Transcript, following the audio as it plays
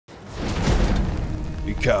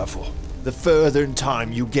Be careful. The further in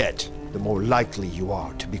time you get, the more likely you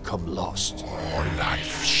are to become lost. All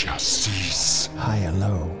life shall cease. High or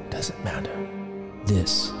low, doesn't matter.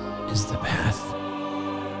 This is the path.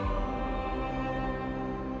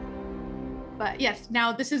 But yes,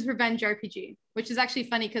 now this is Revenge RPG, which is actually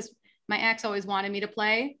funny because my ex always wanted me to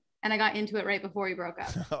play, and I got into it right before we broke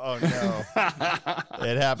up. Oh no.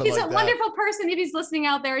 It happened. He's a wonderful person if he's listening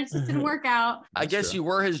out there. It just didn't work out. I guess you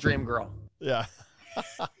were his dream girl. Yeah.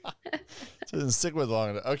 Didn't stick with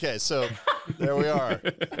long enough. Okay, so there we are.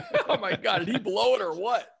 Oh my God, did he blow it or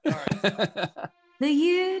what? All right. The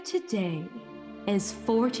year today is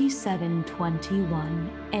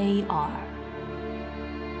 4721 AR.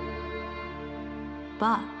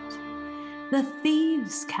 But the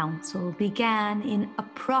Thieves' Council began in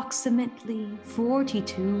approximately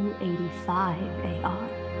 4285 AR.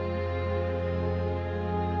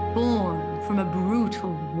 Born from a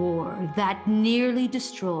brutal war that nearly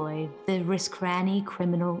destroyed the Riskrani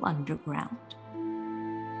criminal underground.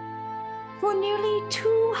 For nearly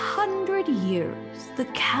 200 years, the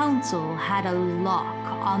Council had a lock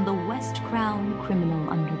on the West Crown criminal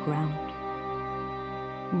underground,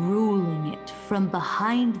 ruling it from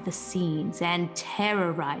behind the scenes and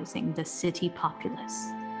terrorizing the city populace.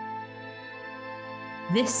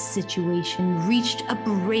 This situation reached a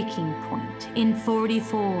breaking point in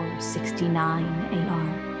 4469 AR,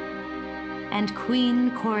 and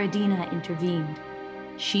Queen Corradina intervened.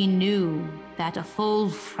 She knew that a full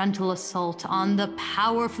frontal assault on the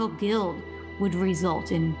powerful guild would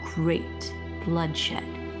result in great bloodshed.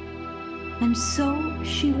 And so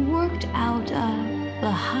she worked out a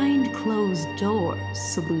behind closed doors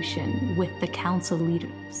solution with the council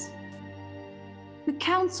leaders. The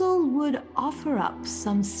council would offer up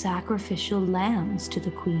some sacrificial lambs to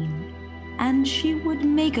the queen, and she would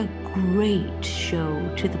make a great show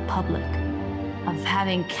to the public of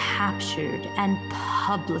having captured and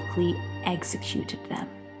publicly executed them.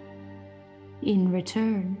 In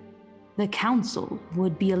return, the council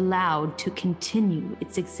would be allowed to continue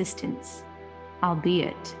its existence,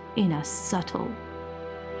 albeit in a subtle,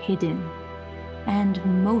 hidden, and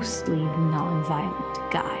mostly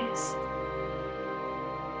non-violent guise.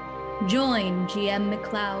 Join GM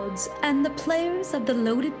McLeod's and the players of the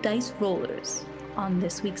Loaded Dice Rollers on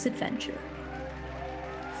this week's adventure.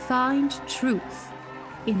 Find truth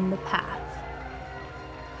in the path.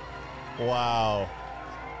 Wow.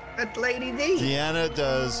 That's Lady D. Deanna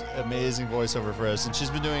does amazing voiceover for us, and she's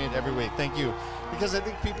been doing it every week. Thank you. Because I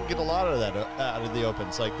think people get a lot of that out of the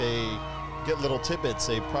opens. Like, they get little tidbits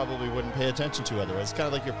they probably wouldn't pay attention to otherwise. It's kind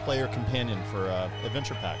of like your player companion for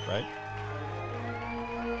Adventure Pack, right?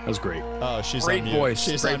 That was great. Oh, she's great on mute. Voice.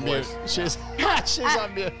 She's great on voice. mute. She's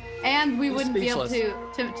on mute. And we wouldn't be able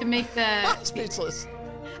to make the... Speechless.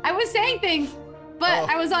 I was saying things, but Oh.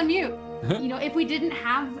 I was on mute. You know, if we didn't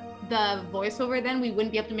have the voiceover, then we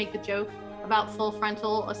wouldn't be able to make the joke about full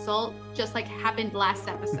frontal assault, just like happened last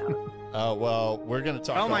episode. Oh, well, we're going to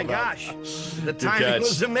talk Oh my about... gosh. The timing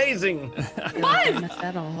was amazing. Fun!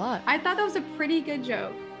 That a lot. I thought that was a pretty good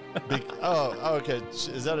joke. Oh, okay.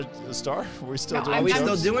 Is that a star? Are we still No, doing Are we I'm-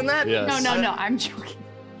 still doing that? Yes. No, I'm joking.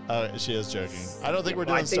 She is joking. I don't think we're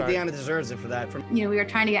Well, doing I think star. Deanna deserves it for that. You know, we were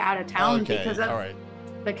trying to get out of town Okay, because of all right.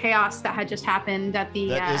 the chaos that had just happened at the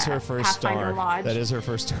That is her first Pathfinder star. Lodge. That is her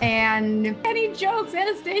first star. And any jokes,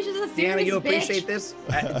 Anastasia's a serious Deanna, you bitch. appreciate this?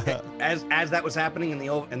 As that was happening in the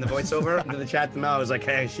voiceover, in the chat to Mel, I was like,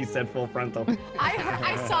 hey, she said full frontal.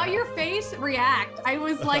 I saw your face react. I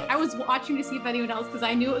was watching to see if anyone else, because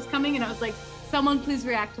I knew it was coming, and I was like, someone please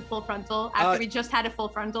react to full frontal after we just had a full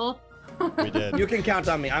frontal. We did. You can count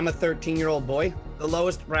on me. I'm a 13-year-old boy. The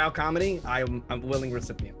lowest brow comedy, I'm a willing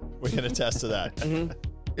recipient. We can attest to that. Mm-hmm.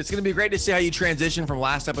 It's going to be great to see how you transition from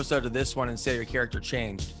last episode to this one and see how your character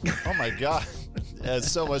changed. Oh my God.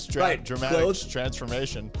 It's so much Right, dramatic clothes.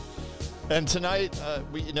 transformation. And tonight,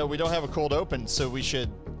 we don't have a cold open, so we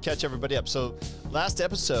should catch everybody up. So last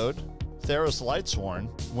episode, Theros Lightsworn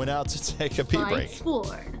went out to take a pee break.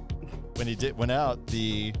 Lightsworn. When he went out,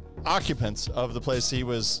 the occupants of the place he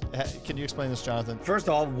was... Can you explain this, Jonathan? First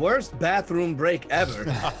of all, worst bathroom break ever.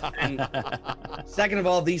 And second of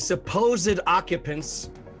all, the supposed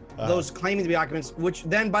occupants, those claiming to be occupants, which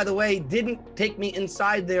then, by the way, didn't take me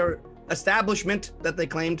inside their establishment that they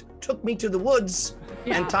claimed, took me to the woods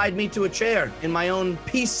and tied me to a chair in my own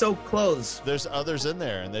pea-soaked clothes. There's others in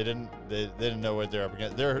there, and they didn't know what they're up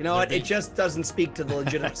against. You know what? It just doesn't speak to the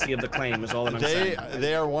legitimacy of the claim, is all that I'm saying.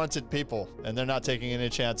 They are wanted people, and they're not taking any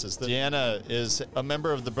chances. Deanna is a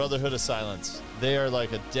member of the Brotherhood of Silence. They are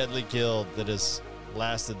like a deadly guild that has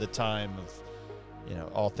lasted the time of,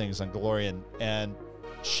 all things Ungoliant. And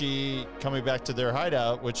she, coming back to their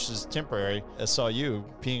hideout, which is temporary, saw you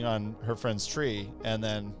peeing on her friend's tree and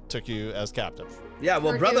then took you as captive. Yeah,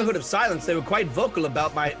 well, Brotherhood of Silence, they were quite vocal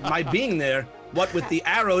about my being there. What with the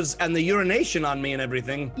arrows and the urination on me and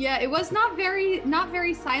everything. Yeah, it was not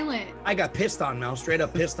very silent. I got pissed on, Mel. Straight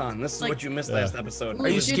up pissed on. This is what you missed last episode. Are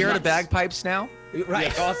you scared of bagpipes now?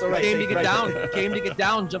 Right. Also right. Came to get down. Came to get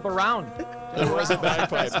down. Jump around. There was a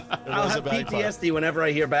bagpipe. I'll have PTSD whenever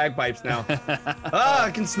I hear bagpipes now. I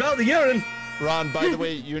can smell the urine. Ron, by the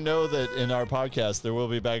way, you know that in our podcast there will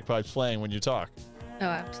be bagpipes playing when you talk. Oh,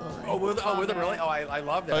 absolutely. Oh, with it really? Oh, I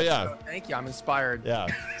love that. Oh, yeah. So, thank you. I'm inspired. Yeah.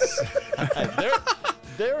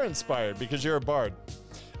 they're inspired because you're a bard.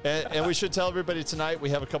 And we should tell everybody tonight we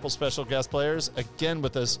have a couple special guest players. Again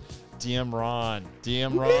with us, DM Ron.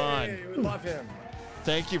 DM Ron. Yay, we love him.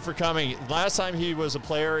 Thank you for coming. Last time he was a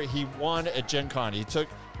player, he won at Gen Con. He took,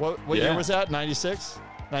 what year was that? 96?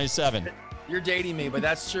 97. You're dating me, but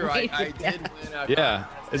that's true. I did win. Yeah.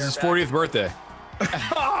 It's his 40th birthday.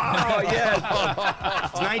 Oh, yes.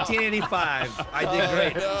 It's 1985. I did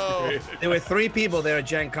great. No. There were 3 people there at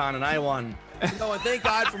Gen Con, and I won. No, and thank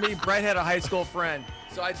God for me, Brett had a high school friend.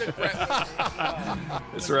 So I took Brett with me.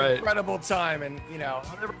 That's right. Incredible time, and, I'll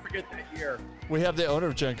never forget that year. We have the owner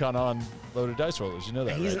of Gen Con on Loaded Dice Rollers. You know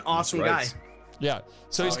that, He's right? an awesome guy. Yeah.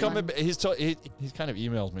 So he's coming. He's kind of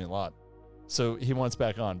emails me a lot. So he wants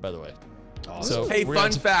back on, by the way. Awesome. So Hey,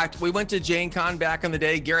 fun fact. We went to Gen Con back in the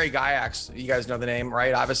day. Gary Gygax. You guys know the name,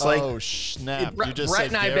 right? Obviously. Oh, snap. Brett, You just Brett said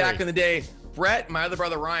and I Gary. back in the day. Brett, my other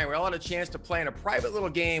brother Ryan, we all had a chance to play in a private little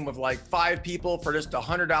game with like 5 people for just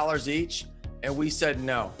 $100 each. And we said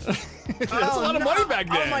no. That's a lot of money back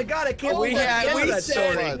then. Oh my God, I can't We believe that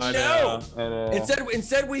said story. no. I know.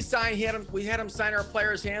 Instead we signed. We had him sign our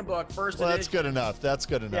player's handbook first. Well, that's edition. good enough. That's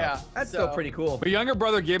good enough. Yeah, That's so still pretty cool. My younger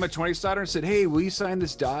brother gave him a 20-sider and said, "Hey, will you sign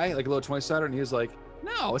this die, like a little 20-sider?" And he was like,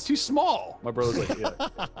 "No, it's too small." My brother's like, "Yeah."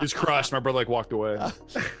 He was crushed. My brother walked away.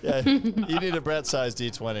 Yeah. You need a Brett-sized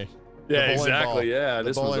D20. Yeah, bowling exactly. ball. Yeah, The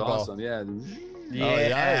this was bowling ball. awesome. Yeah. Oh,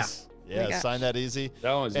 yes. Yeah, gosh. sign that easy.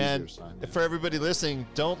 That one was And easier to sign. Yeah. for everybody listening,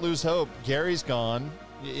 don't lose hope. Gary's gone.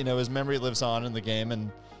 His memory lives on in the game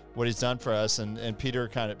and what he's done for us. And Peter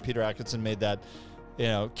Atkinson made that,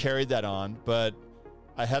 carried that on. But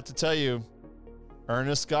I have to tell you,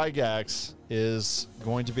 Ernest Gygax is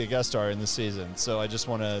going to be a guest star in this season. So I just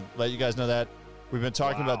want to let you guys know that. We've been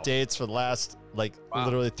talking about dates for the last,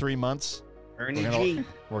 literally 3 months. Ernie G.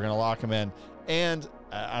 We're going to lock him in. And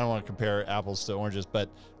I don't want to compare apples to oranges, but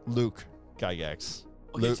Luke Gygax.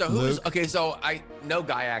 Okay, so I know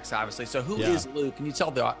Gygax, obviously. So who is Luke? Can you tell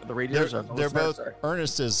the readers? They're both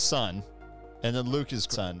Ernest's son, and then Luke is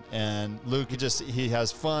son. And Luke, he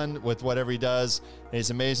has fun with whatever he does. And he's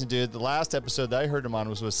an amazing dude. The last episode that I heard him on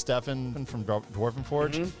was with Stefan from Dwarven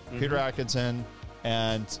Forge, Peter Atkinson,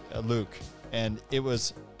 and Luke. And it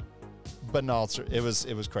was, but no, it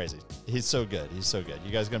was crazy. He's so good. He's so good.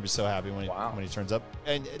 You guys are gonna be so happy when he turns up.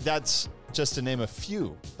 And that's just to name a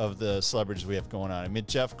few of the celebrities we have going on. I mean,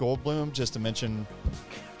 Jeff Goldblum, just to mention.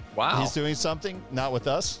 Wow. He's doing something, not with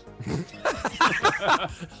us.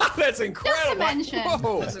 That's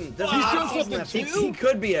incredible. Just to mention. Listen, he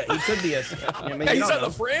could be a. He's on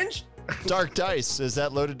the fringe. Dark Dice. Is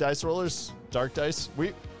that Loaded Dice Rollers? Dark Dice?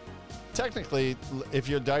 Technically, if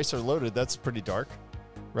your dice are loaded, that's pretty dark.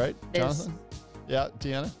 Right, Jonathan? Yeah,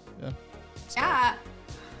 Deanna? Yeah. Yeah.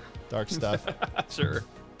 Dark stuff. Sure.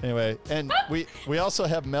 Anyway, and we also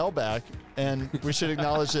have Mel back, and we should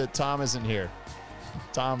acknowledge that Tom isn't here.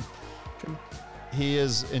 Tom, he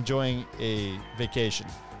is enjoying a vacation.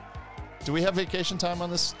 Do we have vacation time on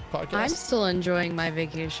this podcast? I'm still enjoying my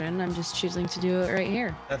vacation. I'm just choosing to do it right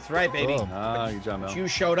here. That's right, baby. Oh. Good job, Mel. You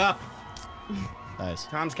showed up. Nice.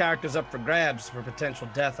 Tom's character's up for grabs for potential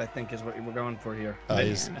death, I think is what we're going for here.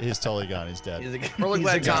 He's totally gone. He's dead. Really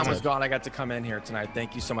glad Tom was gone. I got to come in here tonight.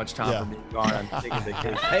 Thank you so much, Tom, for being gone. I'm taking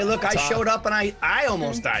vacation. Hey, look, I showed up and I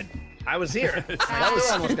almost died. I was here. I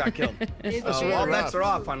almost got killed. So all bets are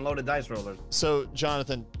off on Loaded Dice Rollers. So,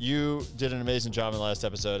 Jonathan, you did an amazing job in the last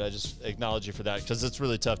episode. I just acknowledge you for that because it's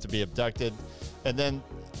really tough to be abducted. And then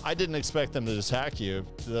I didn't expect them to just hack you.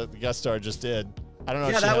 The guest star just did. I don't know.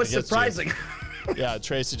 Yeah, that was surprising. Yeah,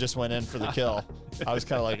 Traci just went in for the kill. I was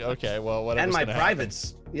kind of like, okay, well, whatever. And my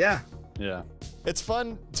privates. Yeah. Yeah. It's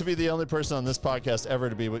fun to be the only person on this podcast ever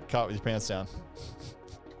to be caught with your pants down.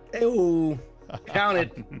 Ew. Count it.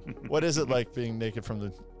 What is it like being naked from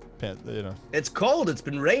the pants? It's cold. It's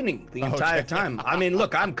been raining the entire time. I mean,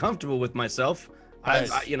 look, I'm comfortable with myself.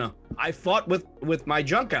 Nice. I fought with my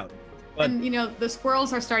junk out. And, you know, the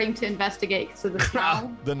squirrels are starting to investigate because of the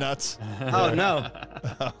smell. The nuts. Oh no.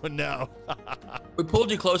 Oh no. We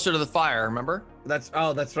pulled you closer to the fire, remember? That's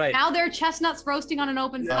right. Now there are chestnuts roasting on an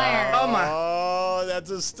open fire. Oh my. Oh, that's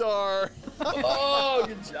a star. Oh,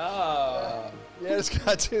 good job. Yeah, it's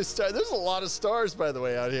got 2 stars. There's a lot of stars, by the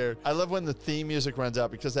way, out here. I love when the theme music runs out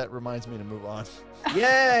because that reminds me to move on.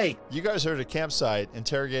 Yay! You guys are at a campsite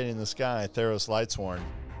interrogating this guy, Theros Lightsworn,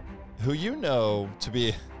 who you know to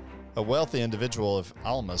be a wealthy individual of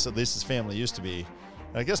Almas, at least his family used to be.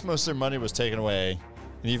 And I guess most of their money was taken away.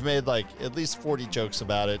 And you've made like at least 40 jokes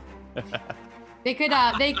about it. They could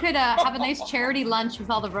have a nice charity lunch with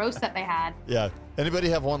all the roast that they had. Yeah. Anybody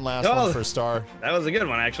have one last one for a star? That was a good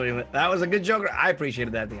one, actually. That was a good joke. I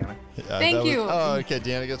appreciated that, Deanna. Thank you. Oh, okay.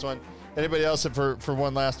 Deanna gets one. Anybody else for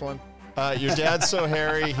one last one? Your dad's so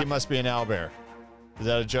hairy, he must be an owlbear. Is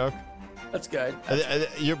that a joke? That's good.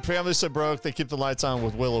 Your family's so broke, they keep the lights on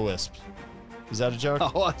with will-o-wisp. Is that a joke?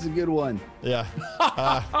 Oh, that's a good one. Yeah.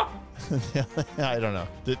 I don't know.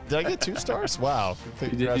 Did I get 2 stars? Wow.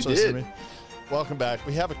 Congratulations to me. Welcome back.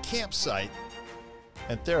 We have a campsite.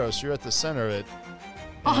 And Theros, you're at the center of it.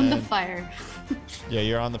 On the fire. Yeah,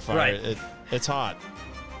 you're on the fire. Right. It's hot.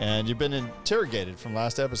 And you've been interrogated from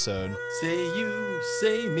last episode. Say you,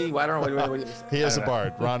 say me. Well, I don't know. What He is a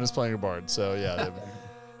bard. Ron is playing a bard. So, yeah.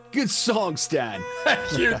 Good song, Stan.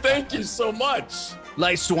 Thank you so much.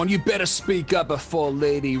 Lightsworn, you better speak up before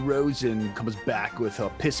Lady Rosen comes back with her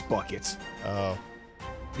piss buckets. Oh.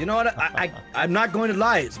 You know what? I'm not going to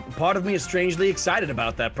lie. Part of me is strangely excited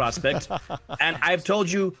about that prospect. And I've told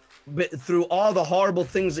you through all the horrible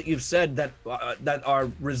things that you've said that are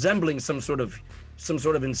resembling some sort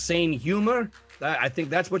of insane humor. I think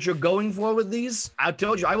that's what you're going for with these. I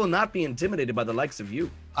told you I will not be intimidated by the likes of you.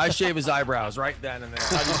 I shave his eyebrows right then and there.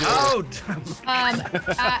 Oh,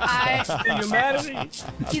 humanity.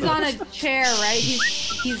 He's on a chair, right?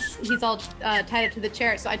 He's all tied up to the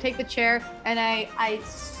chair. So I take the chair and I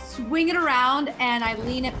swing it around and I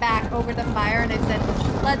lean it back over the fire and I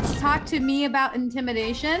said, "Let's talk to me about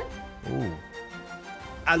intimidation." Ooh.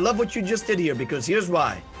 I love what you just did here because here's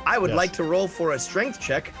why. I would like to roll for a strength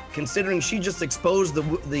check, considering she just exposed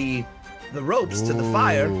the ropes to the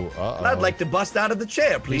fire. And I'd like to bust out of the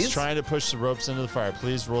chair, please. He's trying to push the ropes into the fire.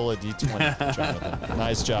 Please roll a d20, Jonathan.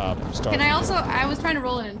 Nice job. Can I also? I was trying to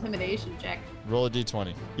roll an intimidation check. Roll a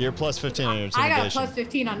d20. You're plus 15 on your intimidation. I got a plus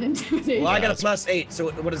 15 on intimidation. Well, I got a plus 8.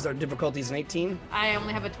 So what is our difficulties in 18? I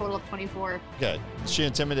only have a total of 24. Okay. She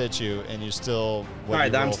intimidates you, and you still. All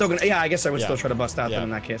right, I'm still gonna. Yeah, I guess I would still try to bust out. Yeah. Then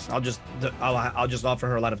in that case, I'll just offer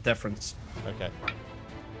her a lot of deference. Okay.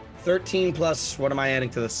 13 plus. What am I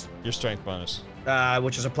adding to this? Your strength bonus.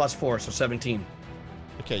 Which is a plus 4, so 17.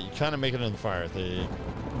 Okay, you kind of make it in the fire. They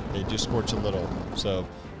do scorch a little. So.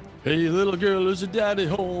 Hey, little girl, is your daddy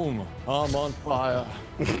home? I'm on fire.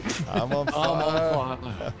 I'm on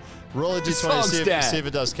fire. Roll a d20, see if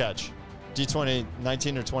it does catch. D20,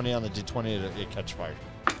 19 or 20 on the d20 to catch fire.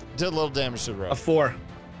 Did a little damage to the rope. A 4.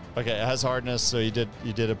 Okay, it has hardness, so you did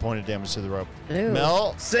a point of damage to the rope. Ew.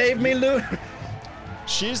 Mel, save me, Lou.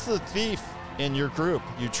 She's the thief in your group.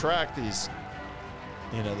 You track these,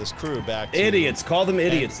 this crew back to idiots. Call them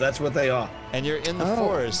idiots. That's what they are. And you're in the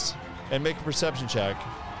forest, and make a perception check.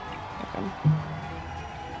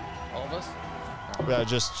 All of us? Yeah,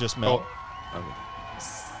 just Mel. Okay.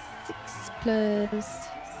 6 plus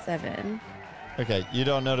 7. Okay, you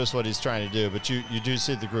don't notice what he's trying to do, but you do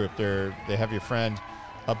see the group. They have your friend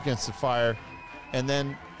up against the fire, and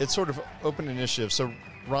then it's sort of open initiative. So,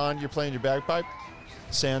 Ron, you're playing your bagpipe.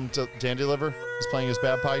 Dandy Liver is playing his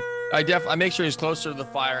bagpipe. I make sure he's closer to the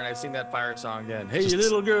fire, and I sing that fire song again. Hey,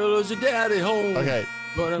 little girl, is your daddy home? Okay.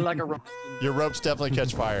 Burning like a rope. Your ropes definitely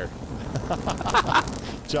catch fire.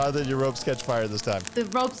 Jonathan, your ropes catch fire this time. The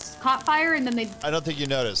ropes caught fire, and then they. I don't think you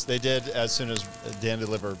noticed. They did as soon as Dandy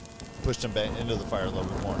Liver pushed him back into the fire a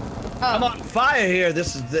little bit more. I'm on fire here.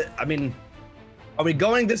 This is are we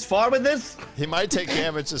going this far with this? He might take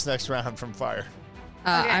damage this next round from fire.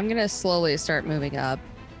 I'm gonna slowly start moving up.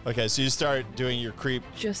 Okay, so you start doing your creep.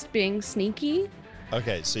 Just being sneaky.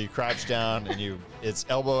 Okay, so you crouch down and it's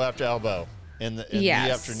elbow after elbow and knee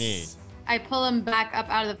after knee. I pull him back up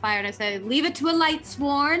out of the fire and I say, "Leave it to a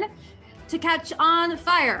Lightsworn to catch on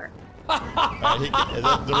fire." Right,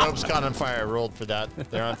 the rope's caught on fire. Rolled for that.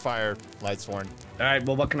 They're on fire. Lightsworn. All right.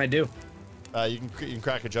 Well, what can I do? You can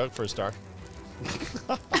crack a joke for a star.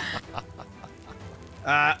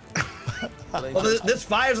 Well, this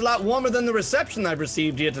fire's a lot warmer than the reception I've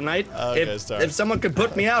received here tonight. Okay, if someone could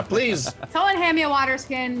put me out, please. Someone hand me a water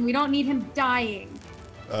skin. We don't need him dying.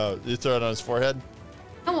 You throw it on his forehead?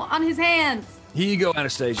 No, on his hands. Here you go,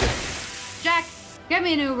 Anastasia. Jack, Get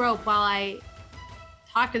me a new rope while I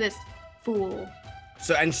talk to this fool.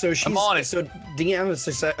 So she's on it. So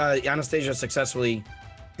Anastasia successfully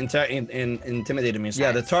intimidated me. So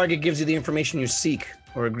yeah, the target gives you the information you seek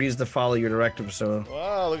or agrees to follow your directive. So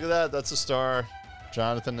Wow, look at that. That's a star.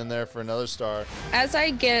 Jonathan in there for another star. As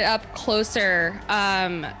I get up closer,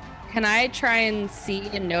 can I try and see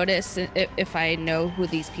and notice if I know who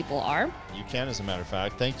these people are? You can, as a matter of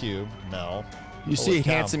fact. Thank you, Mel. You see a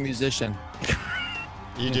handsome musician.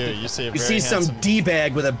 You do. You see a you very see some handsome...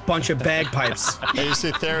 D-bag with a bunch of bagpipes. Hey, you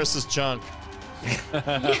see Theros' junk.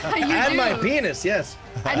 Yeah, you And do. my penis, yes.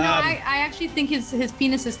 I actually think his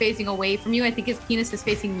penis is facing away from you. I think his penis is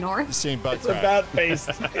facing north. You see butt It's crack. about face.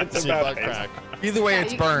 It's See about butt face. crack. Either way, Yeah,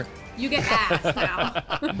 it's you- burnt. You get ass now.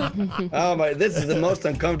 Oh my! This is the most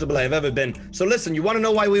uncomfortable I've ever been. So listen, you want to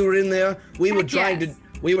know why we were in there? We were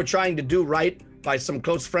trying to do right by some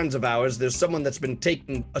close friends of ours. There's someone that's been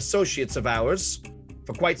taking associates of ours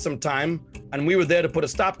for quite some time, and we were there to put a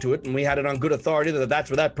stop to it. And we had it on good authority that that's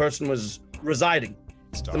where that person was residing.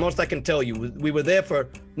 It's the most I can tell you. We were there for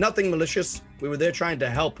nothing malicious. We were there trying to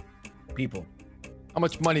help people. How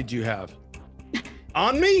much money do you have?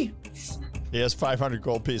 On me? He has 500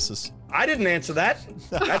 gold pieces. I didn't answer that.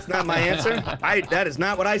 That's not my answer. That is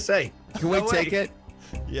not what I say. Can we No take way. it?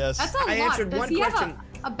 Yes. That's a I lot. answered Does one he question.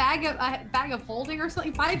 have a bag of holding or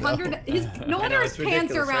something? 500. No wonder his it's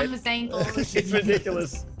pants are ridiculous, around right? his ankles. It's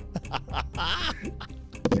ridiculous.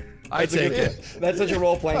 I take it. That's such a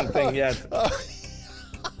role-playing thing, yes.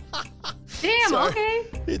 Damn. Sorry. Okay.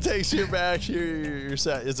 He takes your back. Your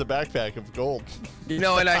set. It's a backpack of gold. You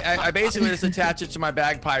know, and I basically just attach it to my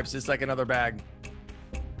bagpipes. It's like another bag.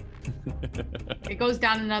 It goes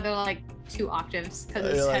down another like 2 octaves because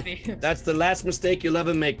it's You're heavy. That's the last mistake you'll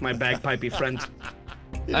ever make, my bagpipey friend.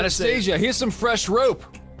 Anastasia, here's some fresh rope.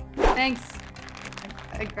 Thanks.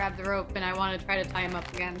 I grabbed the rope and I want to try to tie him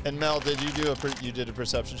up again. And Mel, did you do you did a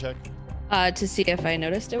perception check? To see if I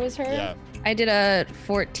noticed it was her. Yeah. I did a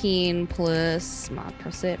 14 plus my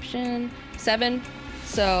perception, 7,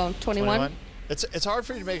 so 21. It's hard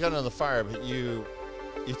for you to make out on the fire, but you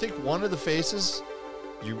think one of the faces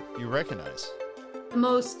you recognize. The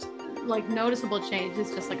most like noticeable change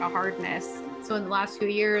is just like a hardness. So in the last few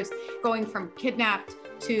years, going from kidnapped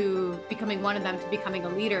to becoming one of them to becoming a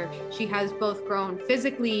leader, she has both grown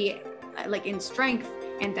physically, like in strength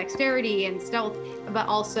and dexterity and stealth, but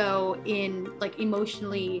also in like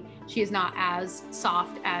emotionally, she is not as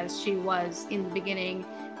soft as she was in the beginning.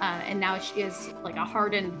 And now she is like a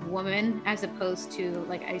hardened woman as opposed to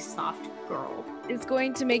like a soft girl. It's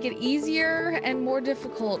going to make it easier and more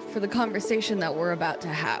difficult for the conversation that we're about to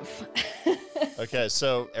have. Okay,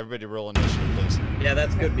 so everybody roll initiative, please. Yeah,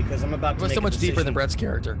 that's good because I'm about It to was make so a much deeper than decision. Brett's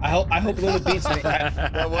character. I hope Luna beats me.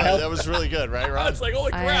 That was really good, right, I Ron? was like,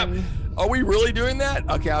 holy crap. Are we really doing that?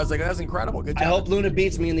 Okay, I was like, that's incredible. Good job. I hope Luna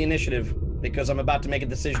beats me in the initiative because I'm about to make a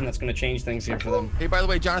decision that's going to change things here for them. Hey, by the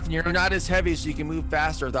way, Jonathan, you're not as heavy, so you can move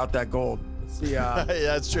faster without that gold. Let's see, Yeah,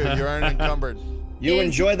 that's true. You aren't encumbered. You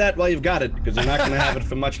enjoy that while you've got it because you're not going to have it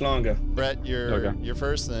for much longer. Brett, you're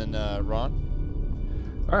first, then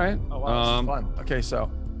Ron. All right. Oh, wow, this is fun. Okay,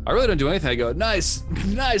 so. I really don't do anything. I go, nice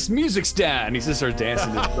music stand. He just starts dancing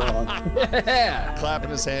to the song. Yeah. Clapping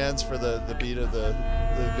his hands for the beat of the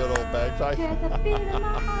good old bagpipe.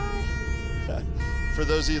 For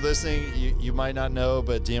those of you listening, you might not know,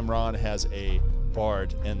 but DM Ron has a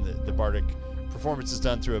bard, and the bardic performance is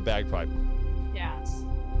done through a bagpipe. Yes.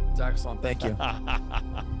 It's excellent. Thank you.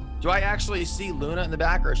 Do I actually see Luna in the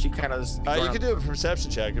back, or is she kind of? You can do a perception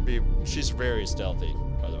check. She's very stealthy,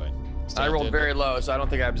 by the way. I rolled very low, so I don't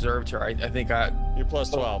think I observed her. I think You're plus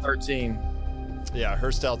 12. 13. Yeah,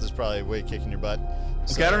 her stealth is probably way kicking your butt.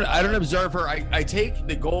 Okay, I don't observe her. I take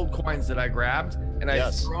the gold coins that I grabbed and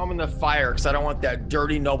I throw them in the fire because I don't want that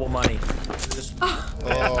dirty noble money. Just...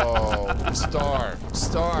 Oh, star.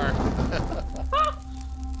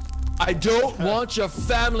 I don't want your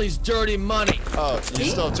family's dirty money. Oh, you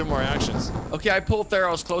still have 2 more actions. Okay, I pull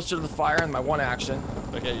Theros closer to the fire in my 1 action.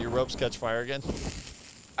 Okay, your ropes catch fire again.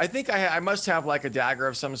 I think I must have like a dagger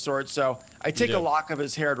of some sort, so I take a lock of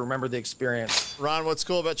his hair to remember the experience. Ron, what's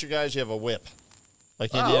cool about you guys? You have a whip, like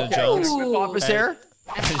Oh, Indiana okay. Jones. Whip off his hair?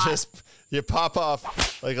 And you pop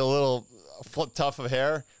off like a little tuft of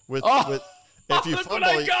hair with if you Look fumble. what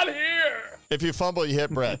I got here! If you fumble, you hit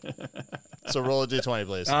Brett. So roll a d20,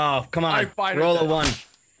 please. Oh, come on. I Roll a 1.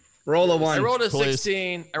 Roll a 1. I rolled a Please.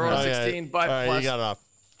 16. I rolled a 16, but all right, plus. you got it off.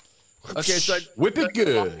 Okay, so Whip it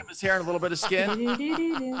good. His hair and a little bit of skin.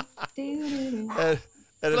 And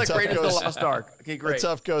It's like a Raiders of the tuft Lost Ark. Okay, a great.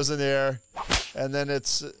 tuft goes in the air, and then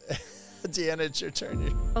it's Deanna, it's your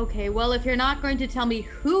turn. Okay, well, if you're not going to tell me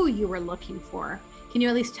who you were looking for, Can you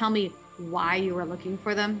at least tell me why you were looking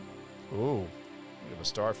for them? Ooh, you have a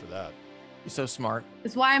star for that. You're so smart.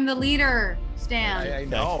 It's why I'm the leader, Stan. I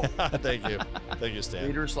know. Thank you. Thank you, Stan.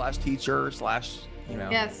 Leader slash teacher slash, you know.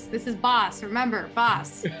 Yes, this is boss. Remember,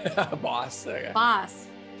 boss. Boss. Okay. Boss.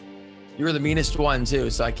 You were the meanest one too,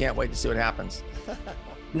 so I can't wait to see what happens.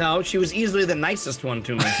 No, she was easily the nicest one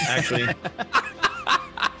to me, actually.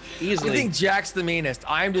 Easily. You think Jack's the meanest?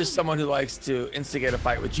 I'm just someone who likes to instigate a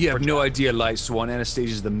fight with you. You have no idea, Light Swan.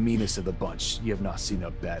 Anastasia's the meanest of the bunch. You have not seen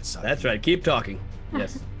a bad side. That's right. Keep talking.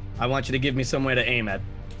 Yes. I want you to give me somewhere to aim at.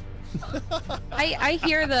 I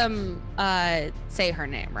hear them say her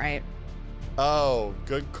name, right? Oh,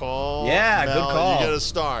 good call. Yeah, Mel, good call. You get a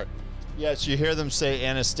star. Yes, you hear them say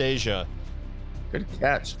Anastasia. Good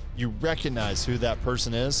catch. You recognize who that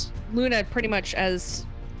person is? Luna, pretty much as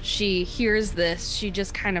she hears this, she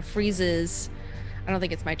just kind of freezes. I don't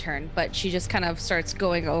think it's my turn, but she just kind of starts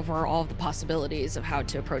going over all of the possibilities of how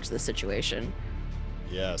to approach this situation.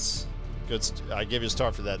 Yes. Good. I give you a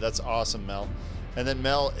star for that. That's awesome, Mel. And then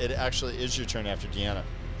Mel, it actually is your turn after Deanna.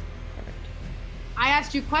 I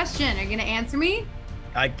asked you a question. Are you gonna answer me?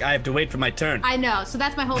 I have to wait for my turn. I know, so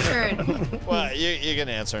that's my whole turn. Well, you're going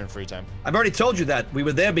to answer in free time. I've already told you that. We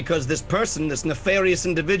were there because this person, this nefarious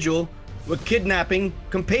individual, were kidnapping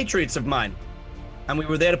compatriots of mine. And we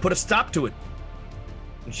were there to put a stop to it.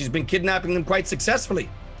 And she's been kidnapping them quite successfully.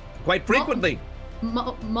 Quite frequently.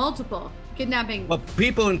 Multiple kidnapping. Well,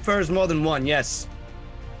 people infers more than one, yes.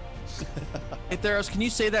 Hey, Theros, can you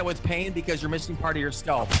say that with pain because you're missing part of your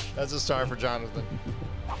scalp? That's a star for Jonathan.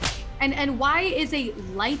 And why is a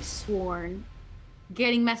light sworn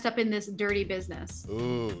getting messed up in this dirty business?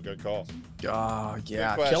 Ooh, good call. Oh,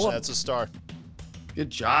 yeah. Good question. Kill him. That's a star. Good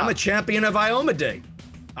job. I'm a champion of Ioma Day.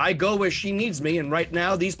 I go where she needs me, and right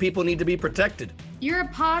now, these people need to be protected. You're a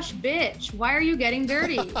posh bitch. Why are you getting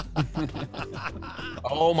dirty?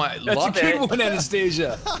 Oh my, That's love a good it. one,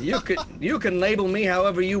 Anastasia. You can label me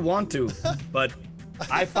however you want to, but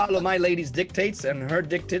I follow my lady's dictates, and her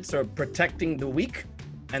dictates are protecting the weak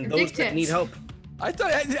and Her those that dictates. need help. I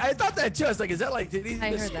thought that too. I was like, is that like? Did he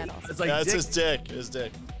I heard that also. It's like That's dick- his dick. His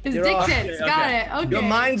dick. His You're all- dictates. okay, Got okay. it. Okay. Your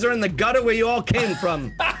minds are in the gutter where you all came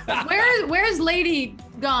from. Where's Lady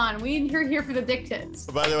gone? We need her here for the dictates.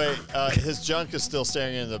 By the way, his junk is still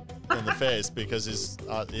staring in the face because his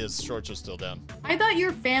shorts are still down. I thought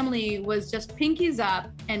your family was just pinkies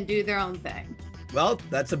up and do their own thing. Well,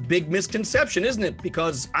 that's a big misconception, isn't it?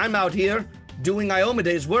 Because I'm out here doing Ioma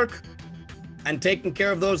Day's work and taking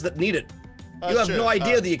care of those that need it. You have True. no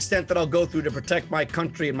idea the extent that I'll go through to protect my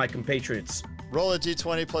country and my compatriots. Roll a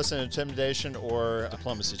d20 plus an intimidation or a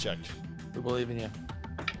diplomacy check. We believe in you.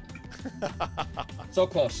 So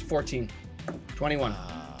close. 14. 21.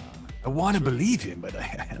 I want to believe him, but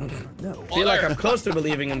I don't know. Feel like I'm close to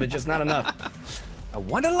believing him, but just not enough. I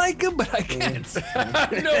want to like him, but I can't.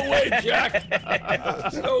 No way,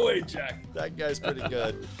 Jack. No way, Jack. That guy's pretty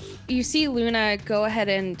good. You see Luna go ahead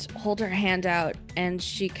and hold her hand out, and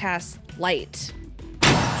she casts light.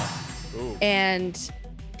 Ooh. And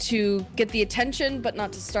to get the attention, but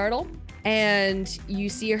not to startle. And you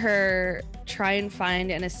see her try and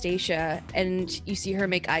find Anastasia, and you see her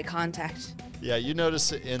make eye contact. Yeah, you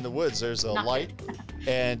notice in the woods there's a light,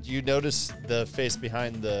 and you notice the face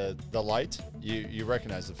behind the light. You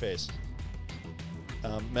recognize the face.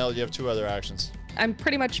 Mel, you have two other actions. I'm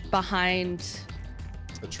pretty much behind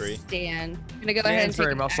A tree. Stan. I'm gonna go ahead and Stan's take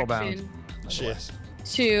very an muscle action bound. She is.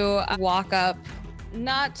 to walk up,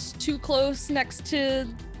 not too close next to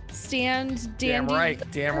Stan. Damn Dandy.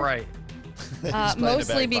 right. Damn right. He's playing the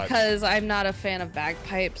Mostly bagpipes. because I'm not a fan of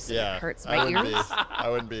bagpipes. Yeah, It hurts I my wouldn't ears. be. I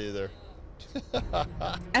wouldn't be either.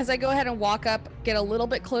 As I go ahead and walk up, get a little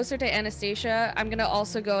bit closer to Anastasia, I'm gonna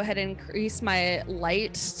also go ahead and increase my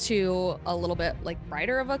light to a little bit like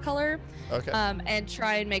brighter of a color, Okay. and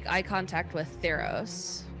try and make eye contact with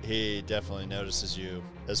Theros. He definitely notices you,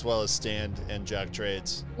 as well as Stan and Jack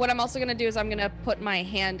Trades. What I'm also gonna do is I'm gonna put my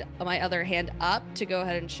other hand up to go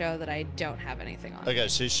ahead and show that I don't have anything on. Okay,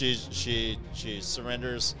 she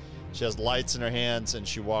surrenders. She has lights in her hands, and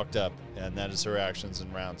she walked up, and that is her actions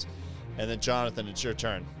and rounds. And then Jonathan, it's your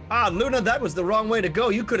turn. Ah, Luna, that was the wrong way to go.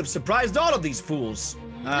 You could have surprised all of these fools.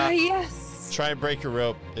 Yes. Try and break your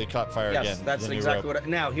rope. It caught fire Yes, again. that's the new exactly rope. what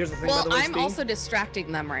now, here's the thing, by Well, the way, I'm Spee. also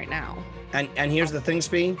distracting them right now. And here's the thing,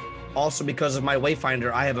 Spee. Also, because of my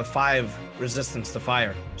Wayfinder, I have a 5 resistance to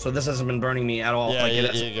fire. So this hasn't been burning me at all. Yeah, like, you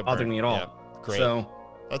it hasn't get bothering burned. me at all. Yeah, great. So,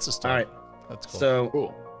 That's a start. all right. That's cool. So,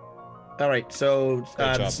 Cool. all right. So, Great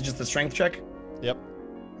job. this is just the strength check. Yep.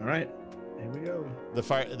 All right. Here we go.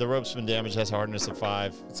 The rope's been damaged. Has hardness of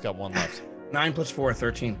 5. It's got 1 left. 9 plus 4,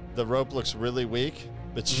 13. The rope looks really weak,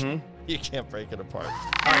 but You can't break it apart.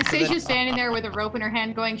 Anastasia's standing there with a rope in her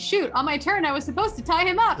hand going, shoot, on my turn I was supposed to tie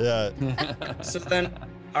him up. Yeah. So then,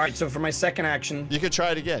 all right, so for my second action. You could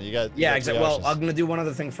try it again. You got. Yeah, exactly. Well, I'm going to do one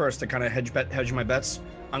other thing first to kind of hedge my bets.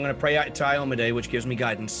 I'm going to pray out to Iomade, which gives me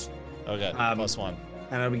guidance. Okay, +1.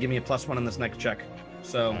 And it'll give me a +1 on this next check.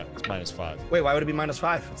 So. Right, it's -5. Wait, why would it be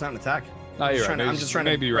 -5? It's not an attack. No, you're right. I'm just trying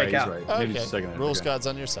to break out. Right. Okay. Maybe second. Rules God's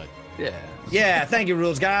on your side. Yeah. Yeah, thank you,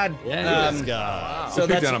 Rules God. Yeah. Rules God. So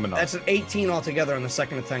Pick down a that's an 18 altogether on the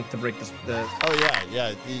second attempt to break this. Oh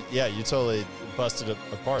yeah. You totally busted it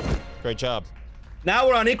apart. Great job. Now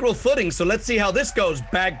we're on equal footing, so let's see how this goes,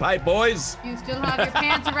 bagpipe boys. You still have your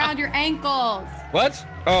pants around your ankles. What?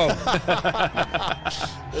 Oh.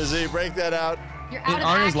 Does he break that out? You're out of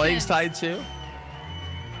Aren't his action. legs tied too?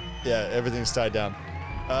 Yeah, everything's tied down.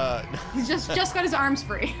 He's just got his arms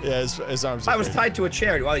free. Yeah, his arms are I was free. tied to a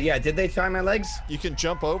chair. Well, yeah, did they tie my legs? You can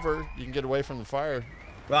jump over. You can get away from the fire.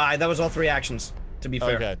 Well, that was all 3 actions, to be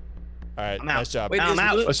fair. Okay. All right, I'm out. nice job. Wait, I'm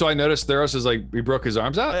out. So I noticed Theros is like, he broke his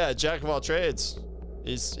arms out? Oh, yeah, jack of all trades.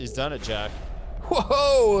 He's done it, Jack.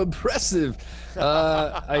 Whoa, impressive.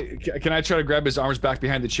 Can I try to grab his arms back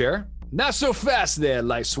behind the chair? Not so fast there,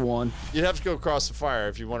 Light Swan. You'd have to go across the fire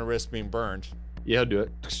if you want to risk being burned. Yeah, I'll do it.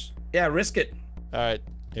 Yeah, risk it. All right,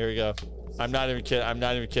 here we go. I'm not even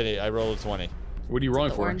kidding. I rolled a 20. What are you rolling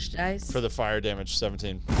The for? orange dice. For the fire damage,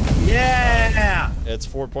 17. Yeah! It's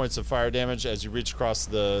 4 points of fire damage as you reach across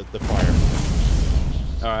the fire.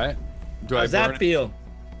 All right. How does that feel?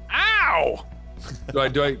 Ow! do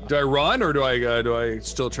I run or do I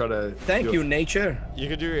still try to? Thank you, nature. You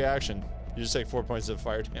can do your action. You just take 4 points of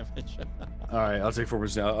fire damage. All right, I'll take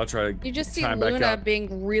 4%. I'll try to. You just see time back Luna up.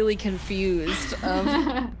 being really confused of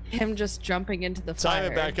him just jumping into the fire.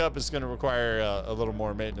 Time it back up is going to require a little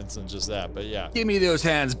more maintenance than just that, but yeah. Give me those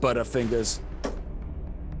hands, Butterfingers.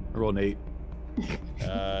 I rolled an 8.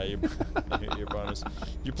 Your bonus.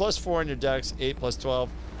 You +4 on your dex, 8 + 12.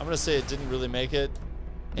 I'm going to say it didn't really make it.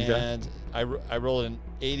 Okay. And I rolled an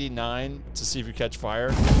 89 to see if you catch fire.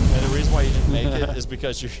 And the reason why you didn't make it is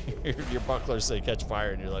because your bucklers say catch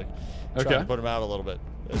fire, and you're like trying to put them out a little bit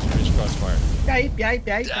as you reach across fire.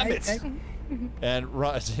 Damn it. And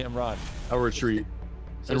Ron. I'll retreat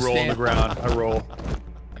So and roll on the stand- ground. I roll.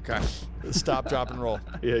 Okay. Stop, drop, and roll.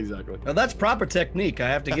 Yeah, exactly. Well, that's proper technique. I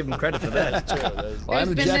have to give him credit for that. That's true. That is- Well, I'm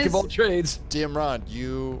the been jack this- of all trades. DM Ron,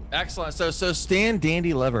 you. Excellent. So Stan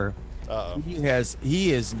Dandy Lever, Uh-oh.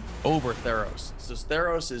 he is over Theros. So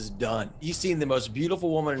Theros is done. He's seen the most beautiful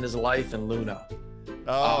woman in his life in Luna.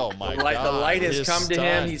 Oh my The God. light has He's come to him.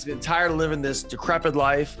 stunned. He's been tired of living this decrepit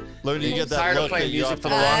life. Luna, you He's get that tired of look playing that you music for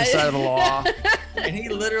often- the wrong side of the law. And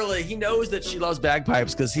he knows that she loves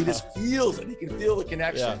bagpipes because he just feels it. He can feel the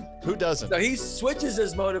connection. Yeah. Who doesn't? So he switches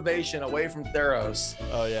his motivation away from Theros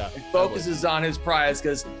Oh yeah. and focuses on his prize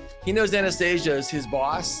because he knows Anastasia is his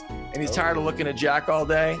boss and he's tired of looking at Jack all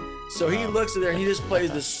day. So he looks at her and he just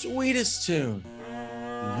plays the sweetest tune.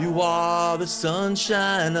 You are the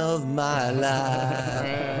sunshine of my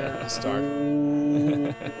life. Start.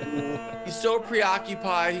 He's so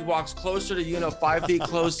preoccupied. He walks closer to Yuno, 5 feet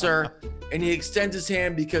closer, and he extends his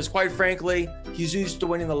hand because, quite frankly, he's used to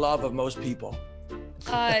winning the love of most people.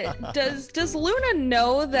 Does Luna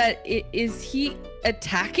know that is he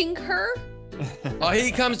attacking her? Oh,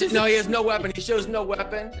 he comes to. No, he has no weapon. He shows no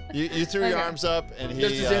weapon. You threw your Okay. arms up, and he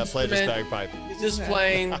Just his played his instrument. bagpipe. He's just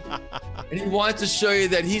playing, and he wants to show you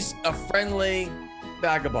that he's a friendly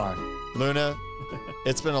vagabond. Luna,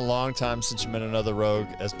 it's been a long time since you met another rogue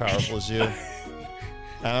as powerful as you. And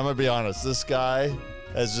I'm gonna be honest, this guy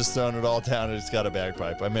has just thrown it all down and he's got a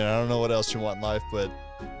bagpipe. I mean, I don't know what else you want in life, but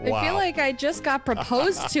wow. I feel like I just got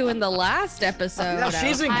proposed to in the last episode. Now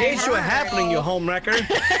she's engaged to a halfling, you homewrecker.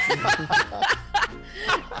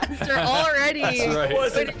 After already. That's right. It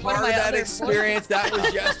wasn't winning one part of my that other experience. That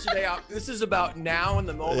was yesterday. This is about now in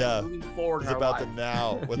the moment, Yeah. moving forward. It's in our about life. the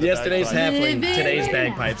now. With the Yesterday's bagpipe. halfling, today's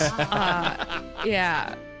bagpipes.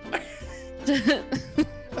 Yeah.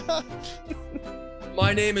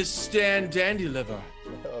 My name is Stan Dandyliver.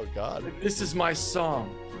 Oh God. This is my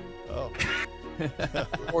song. Oh.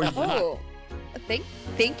 For you. Oh,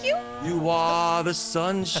 thank you. You are the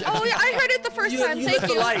sunshine. Oh yeah, I heard it the first time. You Thank lit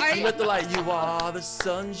the you. light. You lit the light. You are the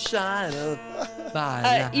sunshine of my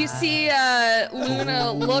life. You see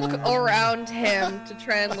Luna look around him to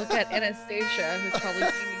try and look at Anastasia, who's probably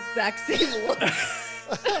seeing the exact same look.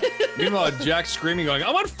 Meanwhile, Jack's screaming, going,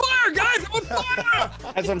 "I'm on fire, guys! I'm on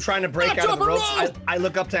fire!" As I'm trying to break Stop, out of the drop, ropes, and roll! I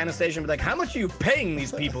look up to Anastasia and be like, how much are you paying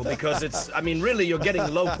these people? Because it's, I mean, really, you're getting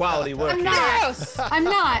low quality work. I'm not. I'm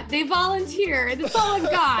not. They volunteer. That's all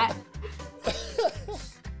I've got.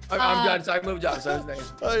 I'm done. So I moved up. So his name.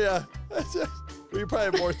 Oh yeah. We probably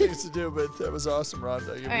have more things to do, but that was awesome,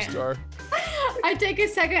 Rhonda. Give me a star. I take a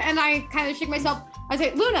second and I kind of shake myself. I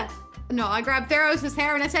say, Luna. No, I grab Theros'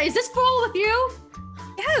 hair and I say, is this full with you?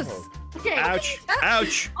 Yes. Okay. Ouch.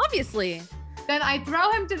 Ouch. Obviously. Then I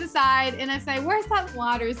throw him to the side and I say, where's that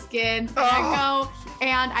water skin? And I go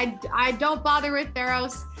and I don't bother with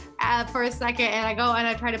Theros for a second, and I go and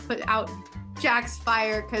I try to put out Jack's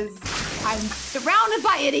fire because I'm surrounded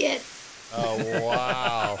by idiots. Oh,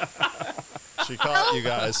 wow. She caught you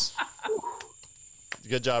guys.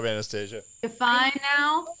 Good job, Anastasia. You're fine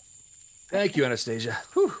now? Thank you, Anastasia.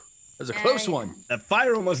 Whew. That was a close one. That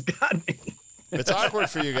fire almost got me. It's awkward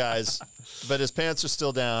for you guys, but his pants are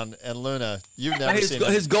still down. And Luna, you've never seen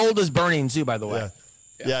his gold is burning too, by the way.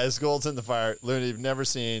 Yeah, his gold's in the fire. Luna, you've never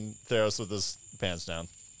seen Theros with his pants down.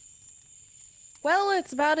 Well,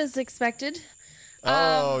 it's about as expected.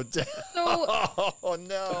 Oh, So oh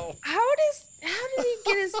no! how did he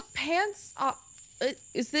get his pants off?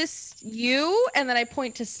 Is this you? And then I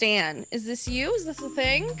point to Stan. Is this you? Is this a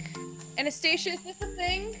thing? Anastasia, is this a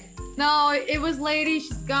thing? No, it was Lady.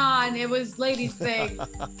 She's gone. It was Lady's thing.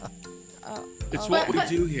 It's what we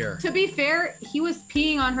do here. To be fair, he was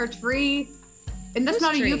peeing on her tree, and that's Whose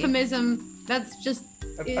not a tree? euphemism. That's just.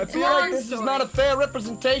 I feel like this is not a fair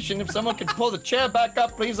representation. If someone could pull the chair back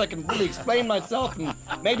up, please, I can really explain myself and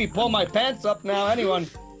maybe pull my pants up now. Anyone?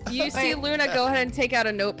 You see Luna go ahead and take out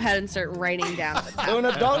a notepad and start writing down.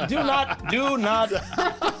 Luna, do not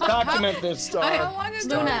document this. Star.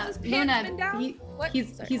 Luna,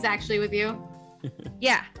 he's actually with you,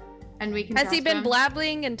 Yeah. and we can. Has he trust been him.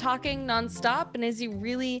 blabbing and talking nonstop? And is he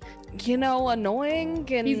really,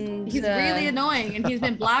 annoying? And He's really annoying, and he's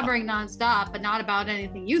been blabbering nonstop, but not about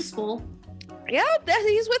anything useful. Yeah,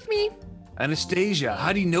 he's with me. Anastasia,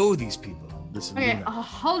 how do you know these people? Listen, Okay, Luna.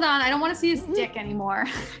 hold on. I don't want to see his dick anymore.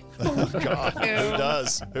 Oh God! Who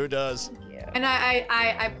does? Who does? And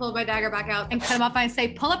I pull my dagger back out and cut him up, and I say,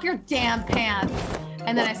 "Pull up your damn pants."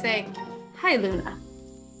 And then I say, "Hi, Luna.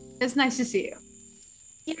 It's nice to see you."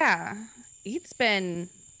 Yeah, it's been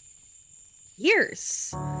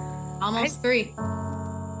years. Almost 3.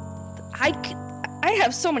 I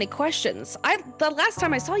have so many questions. The last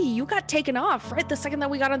time I saw you, you got taken off right the second that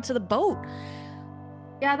we got onto the boat.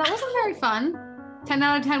 Yeah, that wasn't very fun. 10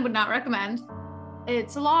 out of 10 would not recommend.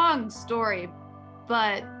 It's a long story,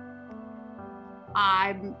 but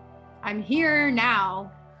I'm here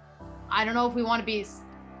now. I don't know if we want to be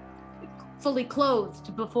fully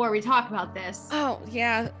clothed before we talk about this. Oh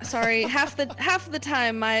yeah, sorry. half the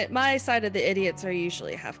time, my side of the idiots are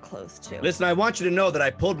usually half clothed too. Listen, I want you to know that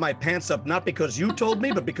I pulled my pants up not because you told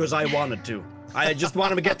me, but because I wanted to. I just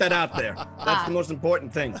wanted to get that out there. That's the most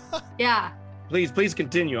important thing. Yeah. Please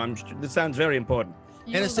continue. This sounds very important.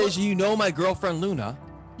 Anastasia, you know my girlfriend Luna.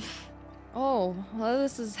 Oh, well,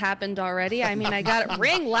 this has happened already. I mean, I got a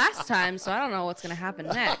ring last time, so I don't know what's gonna happen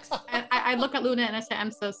next. I look at Luna and I say,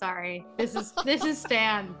 "I'm so sorry. This is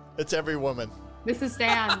Stan. It's every woman. This is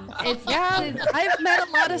Stan. It's I've met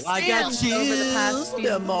a lot of I got Stans over the past few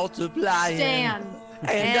they're multiplying. Stan.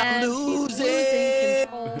 And I'm he's losing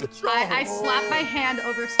control. I slap my hand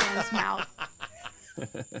over Stan's mouth.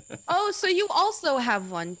 Oh, so you also have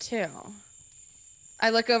one too. I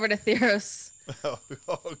look over to Theros.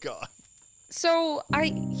 Oh God. So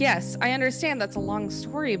I understand that's a long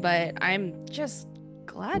story, but I'm just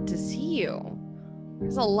glad to see you.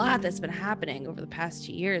 There's a lot that's been happening over the past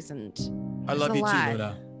 2 years, and I love you too, lot.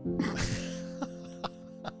 Luna.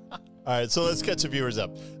 All right, so let's catch the viewers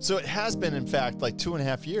up. So it has been, in fact, like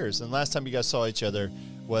 2.5 years. And last time you guys saw each other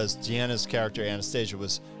was Deanna's character, Anastasia,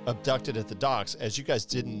 was abducted at the docks. As you guys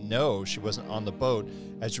didn't know, she wasn't on the boat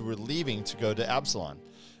as you were leaving to go to Absalon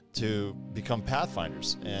to become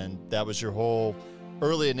Pathfinders. And that was your whole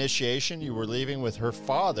early initiation. You were leaving with her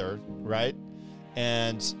father, right?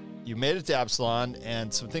 And you made it to Absalon,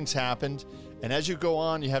 and some things happened. And as you go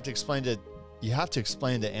on, you have to explain to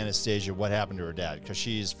Anastasia what happened to her dad, because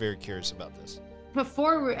she's very curious about this.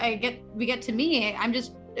 Before we get to me, I'm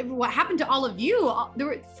just, what happened to all of you? There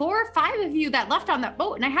were 4 or 5 of you that left on that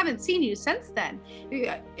boat, and I haven't seen you since then.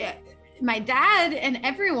 My dad and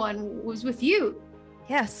everyone was with you.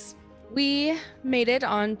 yes, we made it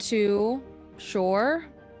onto shore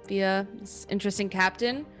via this interesting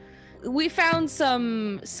captain. We found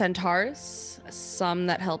some centaurs, some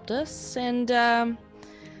that helped us, and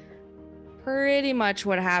pretty much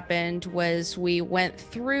what happened was we went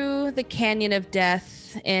through the Canyon of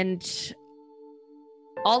Death, and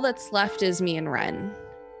all that's left is me and Ren.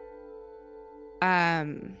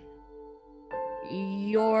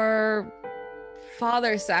 Your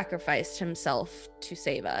father sacrificed himself to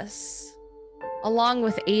save us, along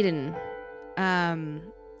with Aiden.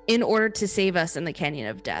 in order to save us in the Canyon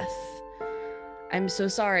of Death. I'm so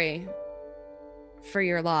sorry for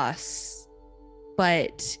your loss,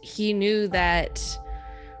 but he knew that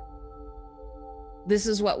this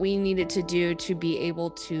is what we needed to do to be able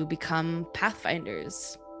to become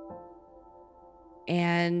Pathfinders.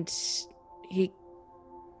 And he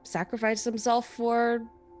sacrificed himself for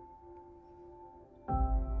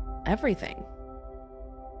everything.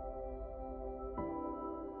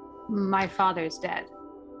 My father's dead.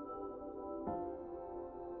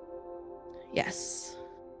 Yes.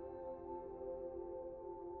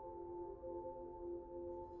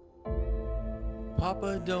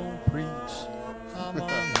 Papa don't preach. I'm on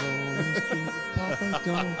Rolling Street. Papa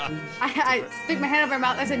don't preach. I stick my hand over my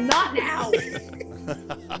mouth. I said, not now.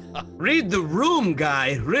 Read the room,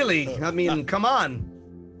 guy. Really? I mean, come on.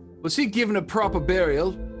 Was he given a proper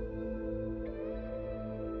burial?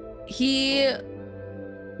 He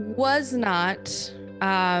was not,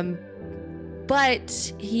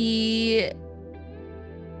 but he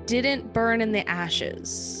didn't burn in the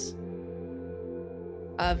ashes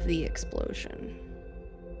of the explosion.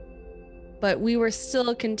 But we were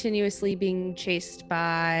still continuously being chased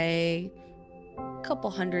by a couple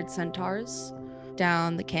hundred centaurs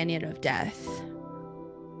down the Canyon of Death.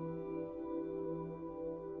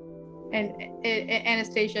 And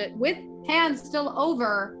Anastasia, with hands still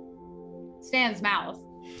over Stan's mouth.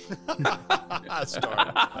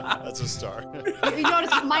 Star. That's a star. You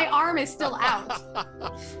notice my arm is still out.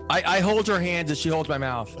 I hold her hands as she holds my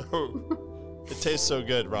mouth. It tastes so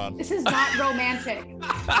good, Ron. This is not romantic.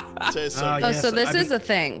 It tastes so good. Oh, so this is a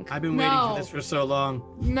thing. I've been waiting for this for so long.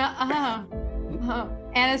 No.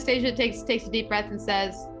 Anastasia takes a deep breath and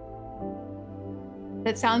says,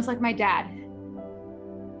 "That sounds like my dad."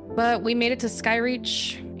 But we made it to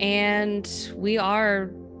Skyreach, and we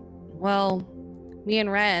are, well, me and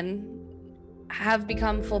Ren have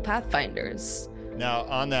become full Pathfinders. Now,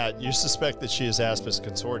 on that, you suspect that she is Aspis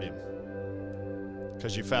Consortium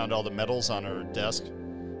because you found all the medals on her desk.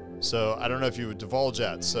 So I don't know if you would divulge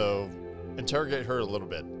that. So interrogate her a little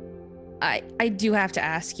bit. I do have to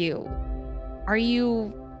ask you, are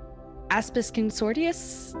you Aspis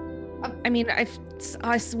Consortius? I mean,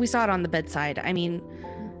 we saw it on the bedside. I mean,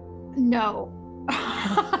 no.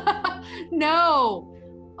 No.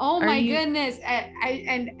 Oh my goodness.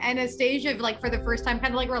 And Anastasia, like, for the first time,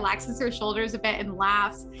 kind of like relaxes her shoulders a bit and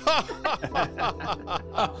laughs. How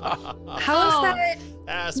is that?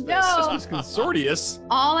 Aspis. No. Consortius.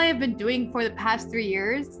 All I have been doing for the past 3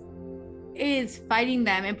 years is fighting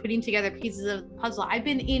them and putting together pieces of the puzzle. I've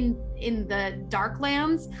been in the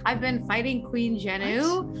Darklands. I've been fighting Queen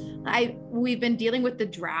Janu. We've been dealing with the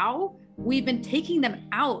Drow. We've been taking them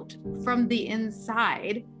out from the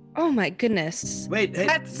inside. Oh my goodness. Wait, hey,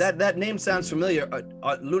 that name sounds familiar.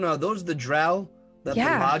 Luna, are those the Drow that the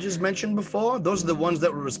Lodges mentioned before? Those are the ones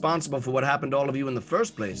that were responsible for what happened to all of you in the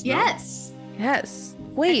first place, no? Yes. Yes.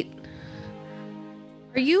 Wait.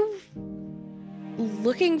 Are you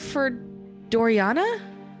looking for Dorianna?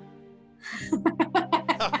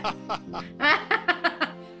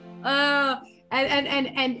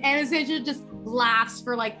 And Anastasia just laughs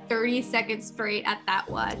for like 30 seconds straight at that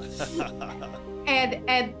one.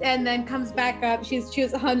 and then comes back up. She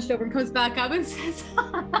was hunched over and comes back up and says,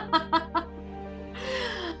 "I'm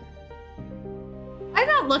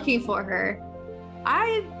not looking for her.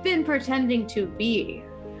 I've been pretending to be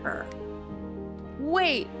her."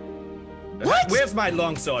 Wait. What? Where's my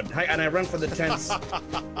longsword? And I run for the tents. I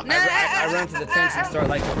run to the tents and start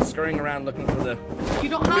like scurrying around looking for the. You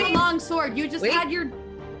don't have a long sword. You just had your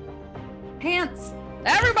pants.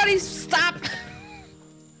 Everybody stop.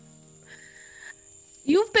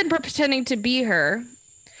 You've been pretending to be her.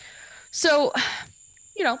 So,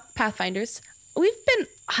 Pathfinders, we've been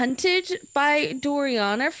hunted by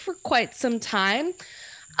Dorianna for quite some time.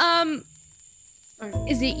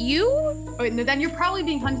 Is it you? Oh, no, then you're probably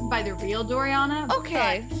being hunted by the real Dorianna.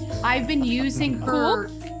 Okay. I've been using her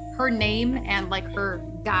name and like her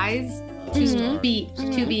guise to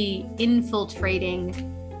be infiltrating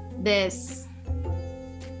this.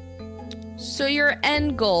 So your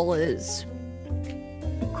end goal is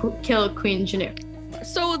kill Queen Janu.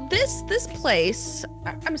 So this place,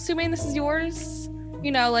 I'm assuming this is yours.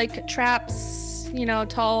 Like traps.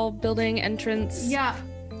 Tall building entrance. Yeah,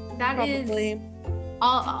 that probably. Is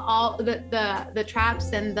all the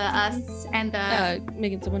traps and the us and the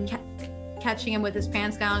making someone catching him with his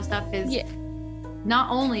pants down and stuff is not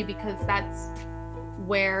only because that's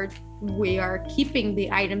where we are keeping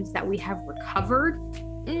the items that we have recovered,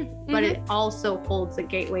 but it also holds a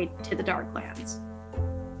gateway to the Darklands.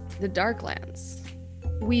 The Darklands.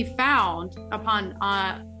 We found upon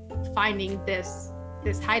finding this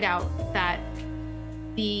this hideout that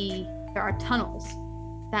there are tunnels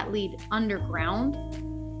that lead underground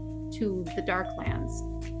to the Darklands,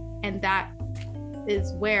 and that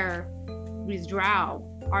is where these Drow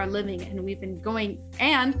are living, and we've been going,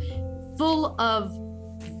 and full of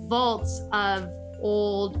vaults of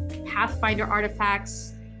old Pathfinder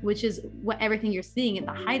artifacts, which is what everything you're seeing in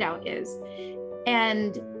the hideout is.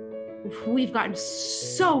 And we've gotten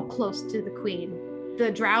so close to the Queen.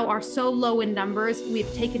 The Drow are so low in numbers,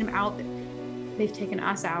 we've taken them out, they've taken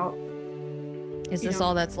us out. Is this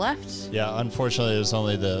all that's left? Yeah, unfortunately, there's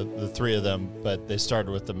only the 3 of them, but they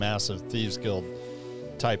started with the massive Thieves Guild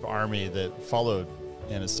type army that followed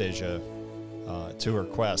Anastasia to her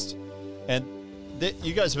quest. And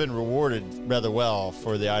you guys have been rewarded rather well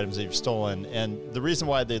for the items that you've stolen. And the reason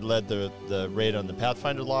why they led the raid on the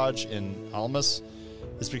Pathfinder Lodge in Almas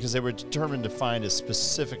is because they were determined to find a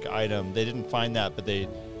specific item. They didn't find that, but they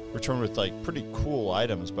returned with like pretty cool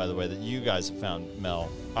items, by the way, that you guys have found, Mel.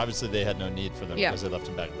 Obviously, they had no need for them because they left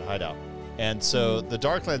them back at the hideout. And so the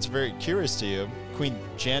Darklands are very curious to you. Queen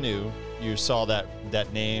Janu, you saw that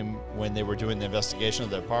name when they were doing the investigation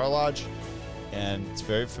of the Oppara Lodge, and it's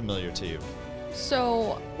very familiar to you.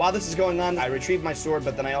 So while this is going on, I retrieve my sword,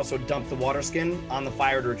 but then I also dump the water skin on the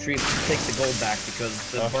fire to take the gold back,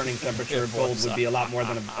 because the burning temperature of gold would be a lot more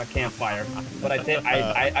than a campfire. But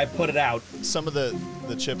I put it out. Some of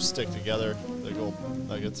the chips stick together, the gold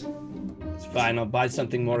nuggets. It's fine. I'll buy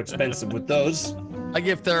something more expensive with those. I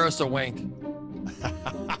give Theros a wink.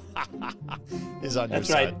 He's on That's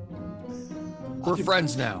your right. side. We're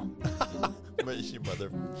friends now. You mother.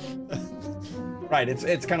 Right.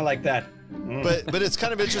 It's kind of like that. But it's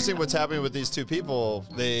kind of interesting what's happening with these 2 people.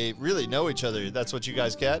 They really know each other. That's what you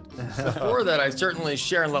guys get? Before that, I certainly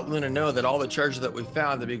share and let Luna know that all the treasure that we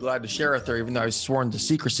found, they'd be glad to share with her, even though I was sworn to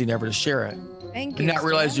secrecy never to share it. Thank I you. did not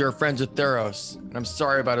realize Stan. you're friends with Theros, and I'm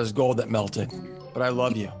sorry about his gold that melted, but I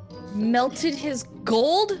love you. Melted his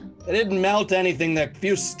gold? It didn't melt anything. The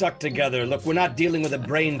fuse stuck together. Look, we're not dealing with a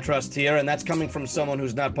brain trust here, and that's coming from someone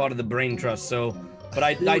who's not part of the brain trust. So, but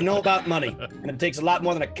I know about money, and it takes a lot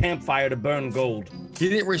more than a campfire to burn gold. He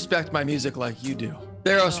didn't respect my music like you do.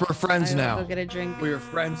 Theros, we're friends I will now. Go get a drink. We are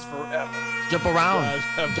friends forever. Jump around.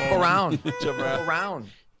 Jump around. Jump around.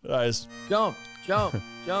 Nice. Jump.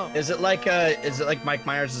 Is it like Mike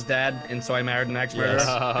Myers' dad in So I Married an Axe Murderer?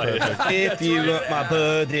 Yes. If you want my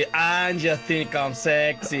buddy and you think I'm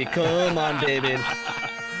sexy, come on, baby.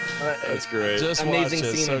 That's great. Just Amazing watch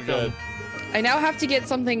it. scene So in film. good. I now have to get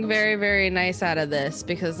something very, very nice out of this,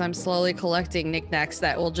 because I'm slowly collecting knickknacks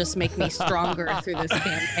that will just make me stronger through this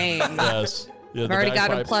campaign. Yes. Yeah, I've already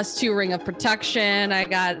got a +2 ring of protection. I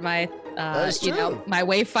got my, my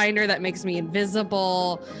wayfinder that makes me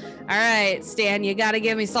invisible. All right, Stan, you got to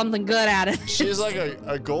give me something good out of this. She's like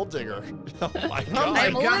a gold digger. Oh my god.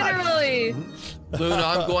 I'm literally. Luna,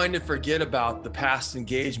 I'm going to forget about the past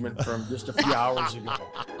engagement from just a few hours ago.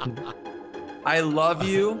 I love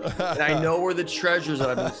you, and I know where the treasures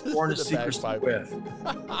that I've been sworn to secrecy with.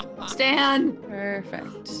 Stan.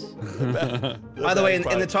 Perfect. By the way,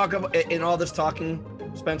 in all this talking,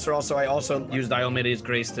 Spencer, I also used Diomedes'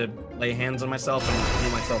 grace to lay hands on myself and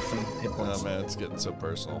heal myself some hit points. Oh man, it's getting so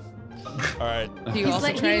personal. All right. Do you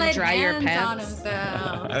also try and dry your pants?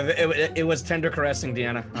 It was tender caressing,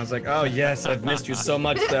 Deanna. I was like, oh yes, I've missed you so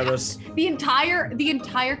much, Theros. The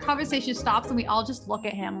entire conversation stops and we all just look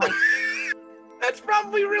at him like. That's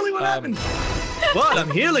probably really what happened. But I'm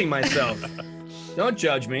healing myself. Don't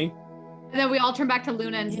judge me. And then we all turn back to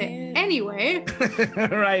Luna and say, anyway.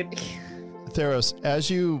 Right. Theros, as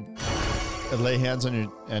you lay hands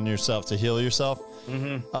on yourself to heal yourself,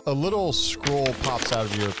 a little scroll pops out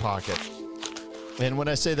of your pocket. And when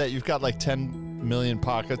I say that, you've got like 10 million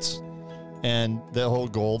pockets and the whole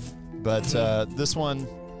gold. But this one,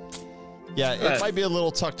 yeah, it might be a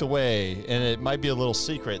little tucked away and it might be a little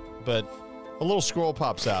secret, but a little scroll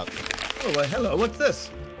pops out. Oh, well, hello. What's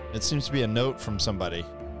this? It seems to be a note from somebody.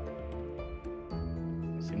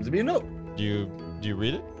 Seems to be a note. Do you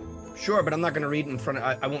read it? Sure, but I'm not going to read it in front of...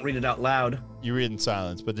 I won't read it out loud. You read in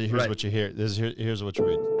silence, but here's what you hear. Here's what you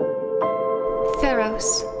read.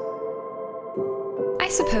 Theros. I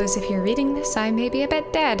suppose if you're reading this, I may be a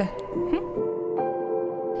bit dead. A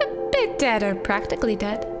bit dead or practically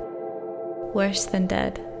dead. Worse than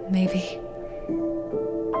dead, maybe.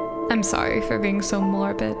 I'm sorry for being so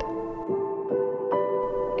morbid.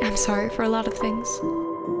 I'm sorry for a lot of things.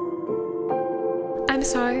 I'm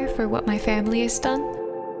sorry for what my family has done.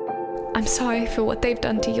 I'm sorry for what they've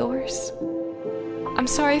done to yours. I'm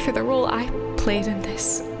sorry for the role I played in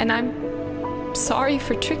this, and I'm sorry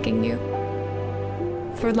for tricking you,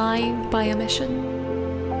 for lying by omission.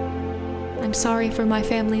 I'm sorry for my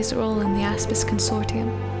family's role in the Aspis Consortium.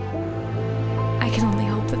 I can only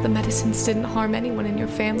hope that the medicines didn't harm anyone in your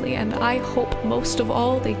family, and I hope most of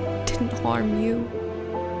all they didn't harm you.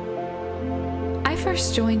 I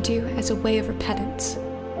first joined you as a way of repentance.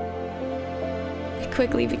 It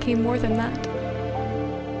quickly became more than that.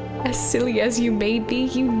 As silly as you may be,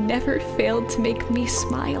 you never failed to make me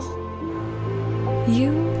smile.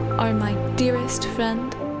 You are my dearest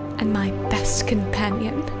friend and my best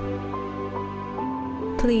companion.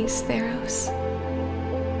 Please, Theros,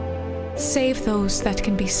 save those that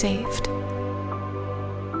can be saved.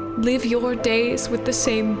 Live your days with the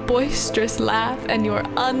same boisterous laugh and your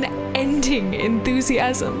unending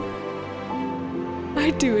enthusiasm.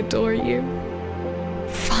 I do adore you.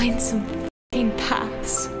 Find some f***ing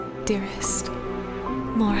paths, dearest.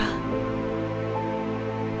 Mora.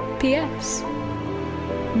 P.S.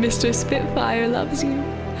 Mr. Spitfire loves you.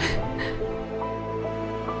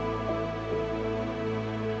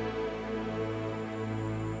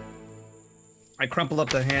 I crumple up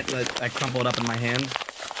the hand. I crumple it up in my hand,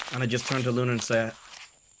 and I just turn to Luna and say,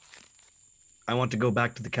 "I want to go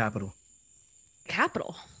back to the capital.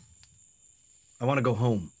 Capital? I want to go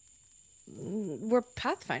home." We're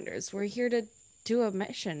Pathfinders. We're here to do a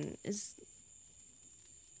mission. There's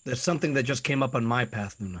something that just came up on my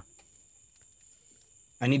path, Luna.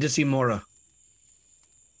 I need to see Mora.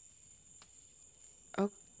 Oh,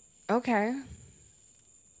 okay.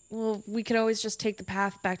 Well, we could always just take the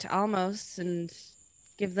path back to Almos and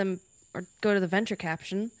give them, or go to the venture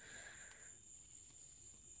caption.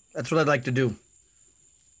 That's what I'd like to do.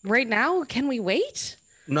 Right now? Can we wait?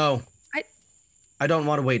 No. I don't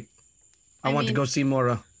want to wait. I want to go see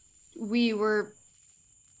Mora. We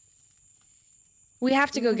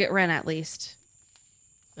have to go get Ren at least.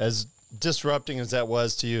 As disrupting as that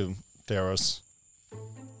was to you, Theros,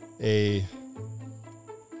 a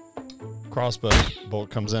crossbow bolt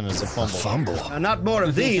comes in as a fumble. Not more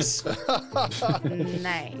of these.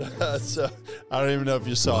 Nice. So, I don't even know if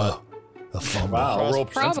you saw it. A fumble. Wow. Roll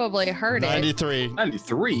Probably heard 93.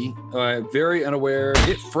 93. Very unaware.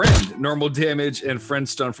 Hit friend. Normal damage and friend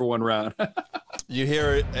stun for 1 round. You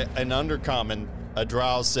hear an undercommon, a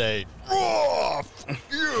drow say, "Oh,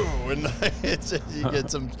 you!" And he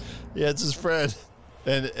gets him. Yeah, it's his friend,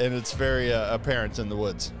 and it's very apparent in the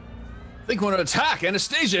woods. I think we want to attack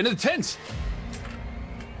Anastasia into the tent.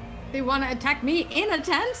 They want to attack me in a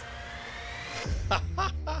tent?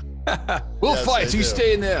 We'll Yes, fight. they You do.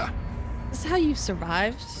 stay in there. This is how you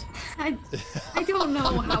survived? I don't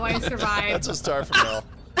know how I survived. That's a start from hell.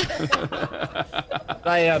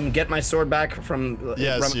 I get my sword back from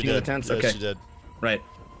Yes, rummaging you the did. tents. Yes, Okay, you did. right.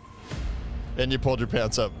 And you pulled your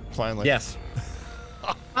pants up finally. Yes.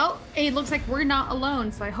 Well, it looks like we're not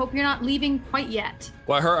alone, so I hope you're not leaving quite yet.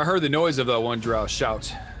 Well, I heard the noise of that one drow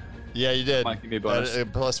shout. Yeah, you did. Mike, give me a bonus.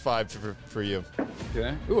 +5 for you.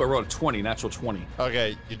 Okay. Ooh, I rolled a 20, natural 20.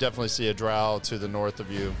 Okay, you definitely see a drow to the north of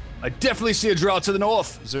you. I definitely see a drow to the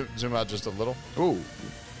north. Zoom out just a little. Ooh.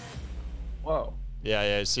 Whoa.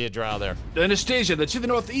 Yeah, you see a drow there. Anastasia, they're to the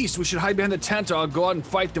northeast. We should hide behind the tent or I'll go out and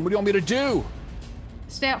fight them. What do you want me to do?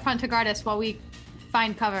 Stay out front to guard us while we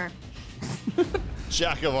find cover.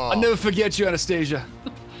 Jack of all. I'll never forget you, Anastasia.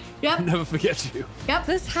 Yep. I'll never forget you. Yep. Is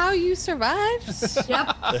this how you survived? Yep.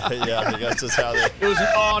 Yeah, I guess that's how they. It was an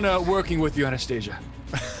honor working with you, Anastasia.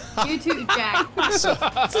 You too, Jack. This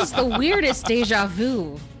is the weirdest deja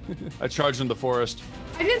vu. I charged in the forest.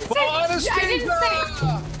 I didn't say. I didn't say.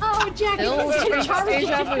 Oh, Jack, you didn't say charge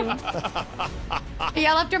Deja in. vu.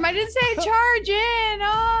 Yell after him. I didn't say charge in.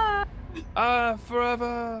 Oh.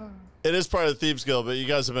 Forever. It is part of the Thieves Guild, but you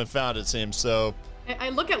guys have been found, it seems. So I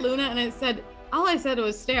look at Luna and I said, all I said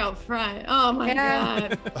was stay out front. Oh my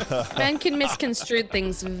Yeah. god. Ben can misconstrue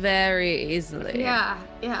things very easily. Yeah.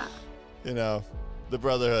 you know, the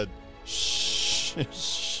Brotherhood. Shh.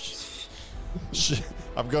 Shh.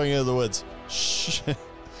 I'm going into the woods. Shh.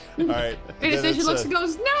 All right. Anastasia looks and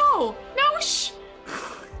goes, no, shh.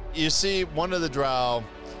 You see one of the drow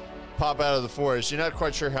pop out of the forest. You're not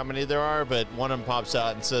quite sure how many there are, but one of them pops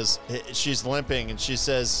out and says, she's limping, and she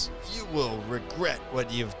says, "You will regret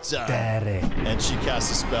what you've done." And she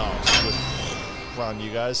casts a spell on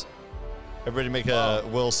you guys. Everybody make a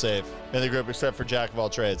will save in the group, except for Jack of all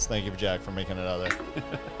trades. Thank you, Jack, for making it out there.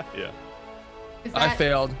 Yeah. I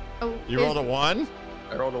failed. You rolled a 1?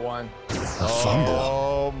 I rolled a 1.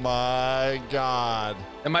 Oh my god.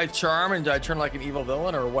 Am I charmed and do I turn like an evil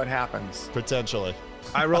villain or what happens? Potentially.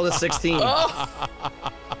 I rolled a 16.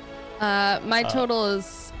 My total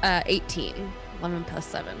is 18. 11 plus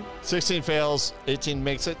 7. 16 fails, 18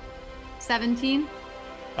 makes it. 17.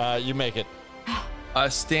 You make it.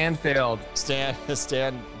 Stan failed. Stan,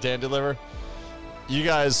 Dan deliver. You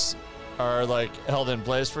guys are like held in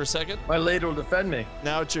place for a second. My lady will defend me.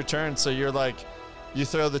 Now it's your turn, so you're like, you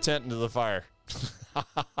throw the tent into the fire.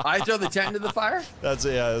 I throw the tent into the fire? That's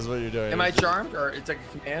what you're doing. Am I charmed, or it's like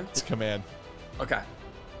a command? It's a command. Okay.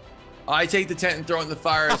 I take the tent and throw it in the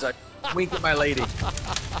fire as I wink at my lady.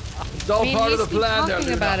 It's all part of the plan. He's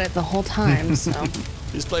talking about it the whole time, so.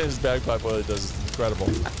 He's playing his bagpipe while he does it. It's incredible.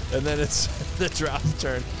 And then it's the Drow's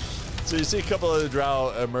turn. So you see a couple of the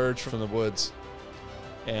Drow emerge from the woods,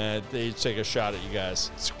 and they each take a shot at you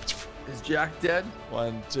guys. Is Jack dead?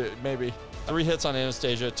 1, 2, maybe. 3 hits on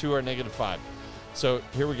Anastasia, 2 are -5. So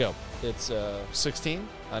here we go. It's 16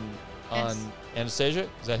 on Anastasia.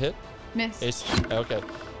 Does that hit? Miss. Ace. Okay.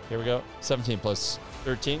 Here we go. 17 plus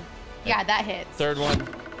 13. Yeah, that hits. Third one.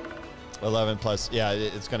 11 plus. Yeah,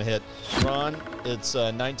 it's going to hit. Ron, it's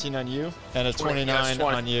 19 on you and a 29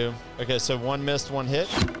 on you. Okay, so 1 missed, 1 hit.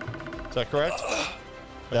 Is that correct?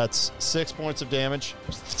 That's 6 points of damage.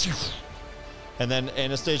 And then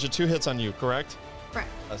Anastasia, 2 hits on you, correct? Right.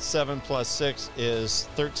 7 plus 6 is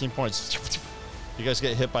 13 points. You guys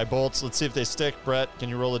get hit by bolts. Let's see if they stick. Brett, can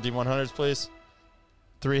you roll the D100s, please?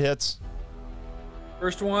 3 hits.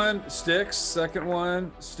 First one sticks. Second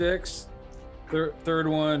one sticks. Third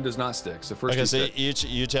one does not stick. So first. Okay, so you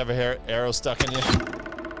each have a arrow stuck in you.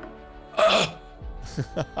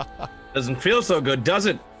 Doesn't feel so good, does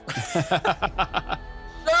it?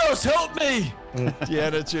 Narrows, help me!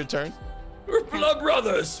 Deanna, it's your turn. We're blood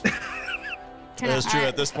brothers. That's true.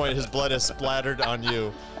 At this point, his blood is splattered on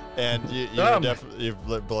you, and you're definitely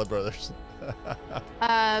blood brothers.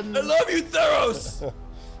 I love you, Theros.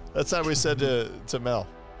 That's how we said to Mel.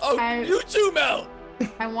 Oh, you too, Mel.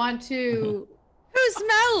 I want to. Who's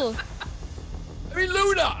Mel? I mean,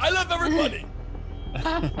 Luna. I love everybody.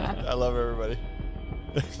 I love everybody.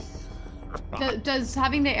 Does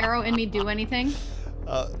having the arrow in me do anything?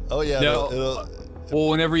 Oh yeah. No. Well,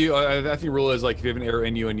 whenever you, I think the rule is like if you have an arrow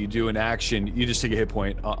in you and you do an action, you just take a hit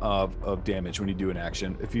point of damage when you do an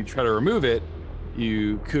action. If you try to remove it,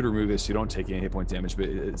 you could remove it so you don't take any hit point damage, but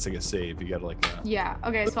it's like a save. You gotta like. Yeah.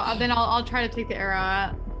 Okay. So then I'll try to take the arrow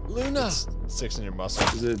out. Luna. It's 6 in your muscle.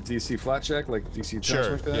 Is it DC flat check like DC?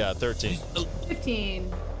 Sure. Yeah, 13.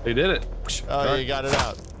 15. They did it. Oh, you got it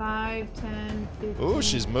out. 5, 10, 15. Ooh,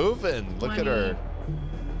 she's moving. Look at her.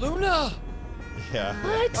 Luna. Yeah.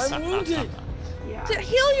 What? I'm wounded. Yeah.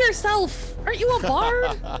 Heal yourself. Aren't you a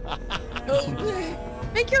bard? Help me.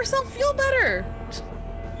 Make yourself feel better.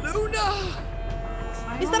 Luna.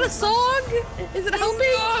 Is that a song? Is it helping?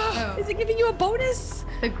 No. Is it giving you a bonus?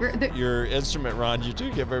 Your instrument, Ron, you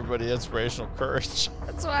do give everybody inspirational courage.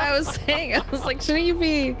 That's what I was saying. I was like, shouldn't you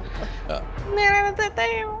be?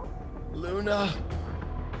 Luna.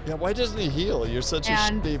 Yeah, why doesn't he heal? You're such a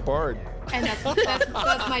shitty bard. And that's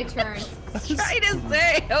my turn. I was trying to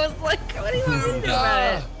say. I was like, what do you want me to do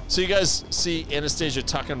about it? So you guys see Anastasia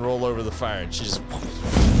tuck and roll over the fire, and she's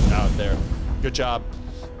out there. Good job.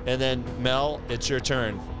 And then Mel, it's your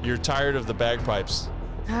turn. You're tired of the bagpipes.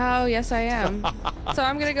 Oh, yes, I am. So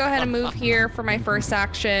I'm going to go ahead and move here for my first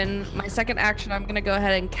action. My second action, I'm going to go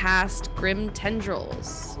ahead and cast Grim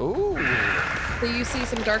Tendrils. Ooh. So you see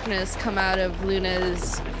some darkness come out of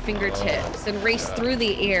Luna's fingertips and race through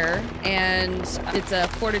the air, and it's a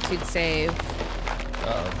fortitude save.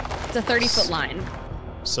 It's a 30-foot line.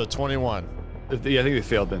 So 21. Yeah, I think they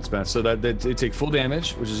failed then, Spence. So that they take full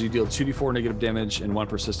damage, which is you deal 2d4 negative damage and 1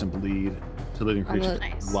 persistent bleed to living creature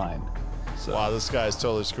line. So. Wow, this guy's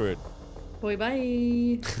totally screwed. Boy,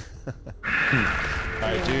 bye. All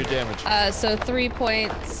right, do your damage. So 3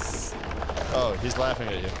 points. Oh, he's laughing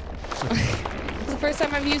at you. It's the first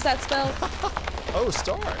time I've used that spell. Oh,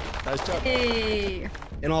 star. Nice job. Hey.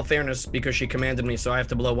 In all fairness, because she commanded me, so I have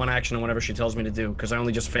to blow 1 action on whatever she tells me to do, because I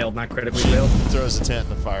only just failed, not critically failed. Throws a tent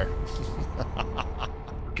in the fire.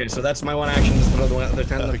 Okay, so that's my 1 action, just throw the other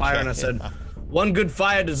tent in the fire, and I said, 1 good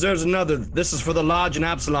fire deserves another. This is for the Lodge in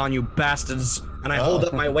Absalon, you bastards. And I hold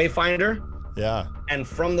up my Wayfinder. Yeah. And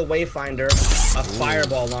from the Wayfinder, a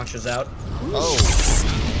fireball launches out. Oh.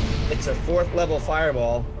 It's a 4th level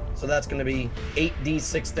fireball, so that's going to be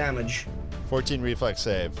 8d6 damage. 14 reflex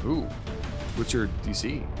save. Ooh. What's your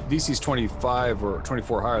DC? DC's 25 or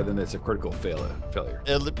 24 higher, then it's a critical failure.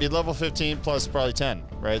 It'll be level 15 plus probably 10,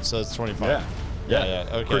 right? So it's 25. Yeah.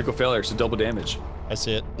 Okay. Critical failure, so double damage. I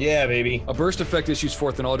see it. Yeah, baby. A burst effect issues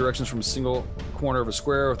forth in all directions from a single corner of a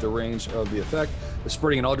square with the range of the effect. It's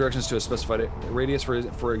spreading in all directions to a specified radius.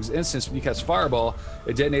 For instance, when you cast Fireball,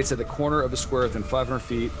 it detonates at the corner of the square within 500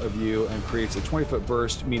 feet of you and creates a 20-foot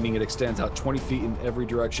burst, meaning it extends out 20 feet in every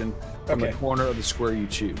direction from the corner of the square you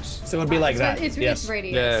choose. So it would be like that. It's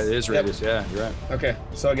radius. Yeah, it is radius. Yeah, you're right. Okay,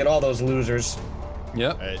 so I get all those losers.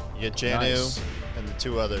 Yep. All right, you get Janu and the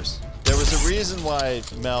 2 others. There was a reason why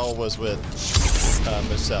Mel was with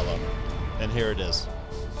Marcelo, and here it is.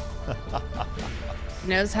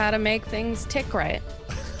 Knows how to make things tick right.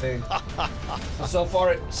 So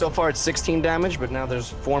far it's 16 damage, but now there's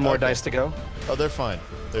 4 more dice to go. Oh, they're fine.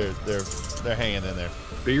 They're hanging in there.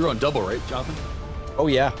 But you're on double, right, Jonathan? Oh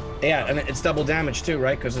yeah, yeah, and it's double damage too,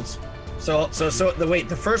 right? Because it's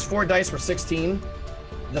the first 4 dice were 16,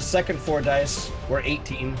 the second 4 dice were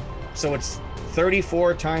 18, so it's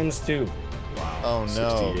 34 times 2. Wow. Oh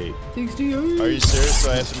no. 68. Are you serious?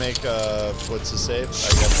 So I have to make what's the save? I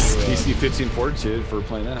got to DC 15 Fortitude for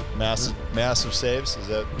playing that. Massive saves. Is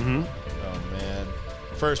that? Mm-hmm. Oh man.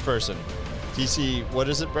 First person. DC. What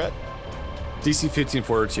is it, Brett? DC 15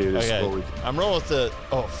 Fortitude is what we. I'm rolling with the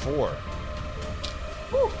 4.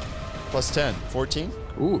 Woo. Plus 10. 14.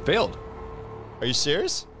 Ooh, failed. Are you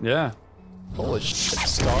serious? Yeah. Holy shit!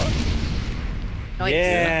 Star.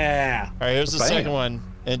 Yeah. All right, here's the second one.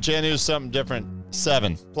 And Janu's something different.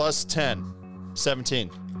 7 plus 10.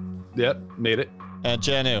 17. Yep, made it. And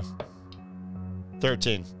Janu.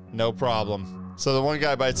 13. No problem. So the one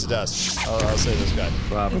guy bites the dust. I'll say this guy.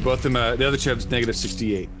 Wow. Both of them, the other chap's negative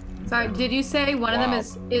 68. Sorry, did you say one of them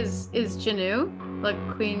is Janu? Like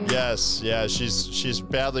Queen? Yes, yeah, she's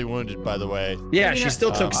badly wounded, by the way. Yeah, she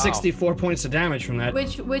still took 64 points of damage from that.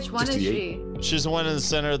 Which one 68? Is she? She's the one in the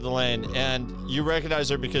center of the lane, and you recognize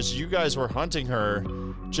her because you guys were hunting her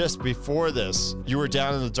just before this. You were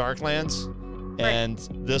down in the Darklands, and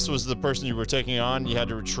this was the person you were taking on. You had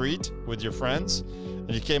to retreat with your friends,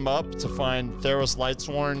 and you came up to find Theros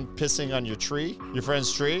Lightsworn pissing on your tree, your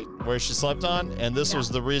friend's tree, where she slept on, and this was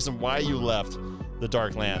the reason why you left the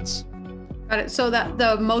Darklands. Got it. So that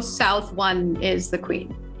the most south one is the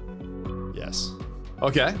queen. Yes.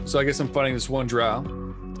 Okay, so I guess I'm fighting this one drow.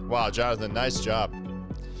 Wow, Jonathan, nice job.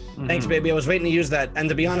 Thanks, baby. I was waiting to use that. And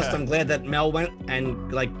to be honest, I'm glad that Mel went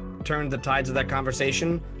and like turned the tides of that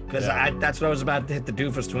conversation, because that's what I was about to hit the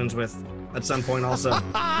Doofus twins with at some point also.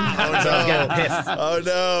 I was getting pissed. Oh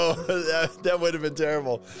no, that would have been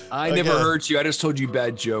terrible. I never hurt you. I just told you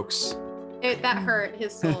bad jokes. That hurt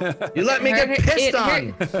his soul. You let me get pissed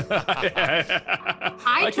on.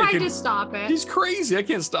 I tried to stop it. She's crazy. I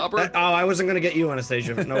can't stop her. I wasn't gonna get you,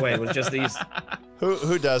 Anastasia. No way. It was just these.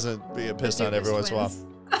 Who doesn't get pissed on every once in a while?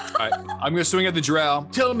 All right, I'm gonna swing at the drow.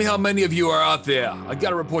 Tell me how many of you are out there. I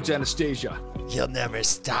gotta report to Anastasia. You'll never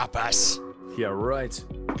stop us. Yeah, right.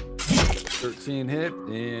 13 hit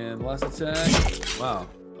and last attack. Wow.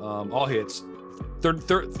 All hits.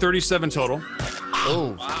 37 total.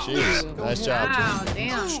 Oh, jeez. Wow. Nice job. Wow,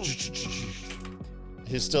 damn.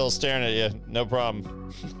 He's still staring at you. No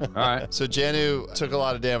problem. All right. So Janu took a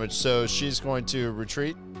lot of damage, so she's going to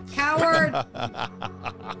retreat. Coward.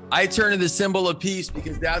 I turn to the symbol of peace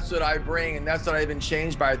because that's what I bring, and that's what I've been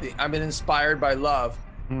changed by. I've been inspired by love.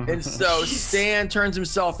 And so Stan turns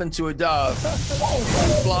himself into a dove,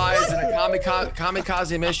 flies in a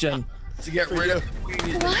kamikaze mission to get rid of the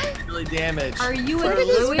queen who's really damaged. Are you Where a did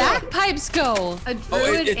his druid? bagpipes go? A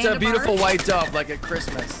druid it's and a beautiful bard? white dove, like at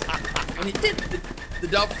Christmas. And the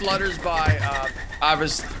dove flutters by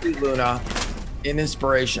obviously Luna in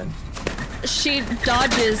inspiration. She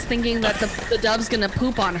dodges, thinking that the dove's gonna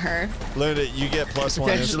poop on her. Luna, you get +1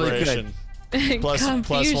 Potentially inspiration.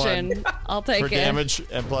 Confusion. +1 I'll take for it. damage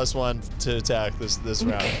and +1 to attack this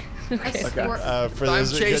round. Okay. For I'm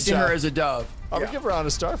this, chasing her as a dove. I would give her a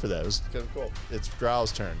star for that. It was kind of cool. It's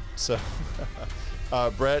Drow's turn. So,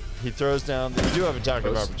 Brett, he throws down. We do have a attack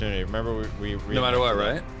of opportunity. Remember, we No matter what,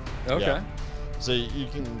 right? Okay. Yeah. So you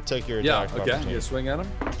can take your attack of opportunity. You swing at him.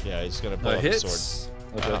 Yeah, he's gonna pull up his sword.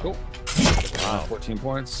 Okay, cool. Wow. 14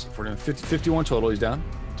 points. 51 total. He's down.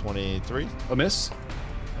 23. A miss.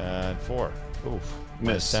 And 4. Oof.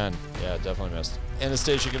 Miss. -10. Yeah, definitely missed.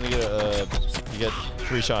 Anastasia gonna get you get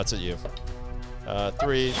 3 shots at you.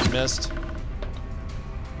 3 missed.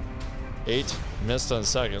 8 missed on the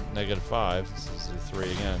second. -5. This is a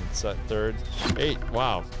 3 again. Third. 8.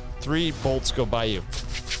 Wow. 3 bolts go by you.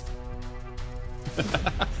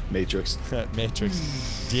 Matrix. Matrix.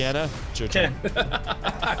 Deanna, it's your turn.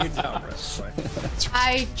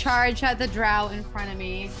 I charge at the drow in front of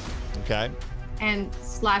me Okay. and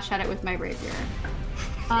slash at it with my rapier.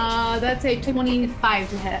 That's a 25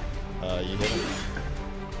 to hit. You hit him.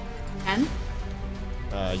 10.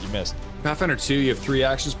 You missed. Pathfinder 2, you have 3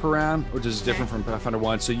 actions per round, which is different from Pathfinder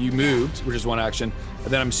 1. So you moved, which is 1 action.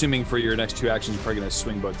 And then I'm assuming for your next 2 actions, you're probably going to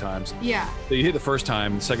swing both times. Yeah. So you hit the first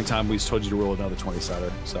time. The second time, we just told you to roll another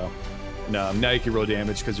 20-sider. So no, now you can roll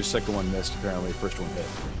damage because your second one missed, apparently. First one hit.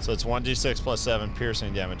 So it's 1d6 plus 7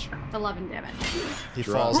 piercing damage. 11 damage. He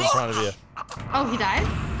falls in front of you. Oh, he died?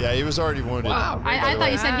 Yeah, he was already wounded. Wow. I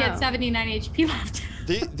thought you said he had 79 HP left.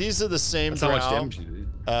 These are the same That's how much drow, damage you did.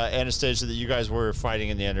 Anastasia, that you guys were fighting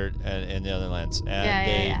in the other lands,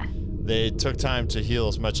 and they took time to heal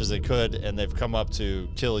as much as they could, and they've come up to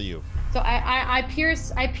kill you. So I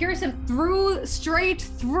pierce him straight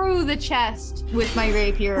through the chest with my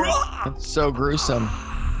rapier. That's so gruesome.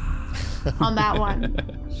 On that one.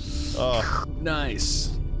 Oh,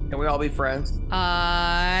 nice. Can we all be friends?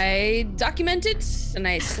 I documented and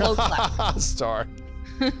I slow clap. Star.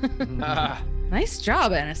 Nice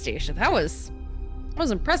job, Anastasia. That was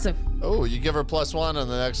impressive. Oh, you give her +1 on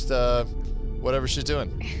the next whatever she's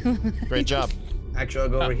doing. Great job. Actually, I'll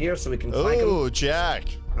go over here so we can flank him. Oh, Jack.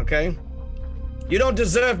 Okay. You don't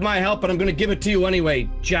deserve my help, but I'm gonna give it to you anyway,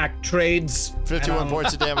 Jack Trades. 51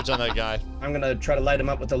 points of damage on that guy. I'm gonna try to light him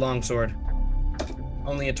up with the longsword.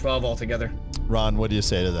 Only a 12 altogether. Ron, what do you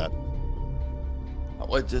say to that?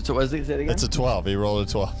 So what is it? Say it again? It's a 12. He rolled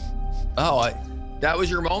a 12. Oh, that was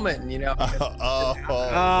your moment, you know. Top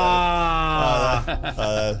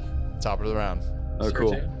of the round. Oh,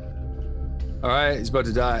 cool. All right, he's about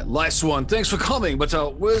to die. Last one. Thanks for coming, but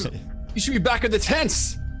you should be back in the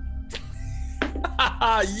tents.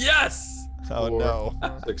 Yes. Oh, 4, no.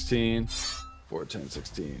 16, 4, 10,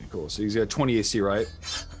 16. Cool. So he's got 20 AC, right?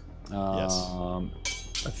 Yes.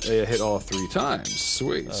 I hit all 3 times.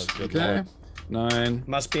 Sweet. Okay. 9.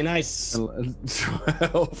 Must be nice.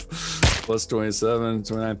 12 plus 27,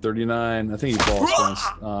 29, 39. I think he falls once.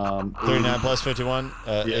 39 plus 51,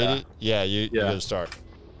 80. Yeah, you go to start.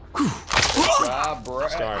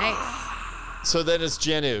 Nice. So then it's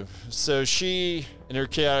Janu. So she, in her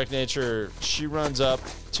chaotic nature, she runs up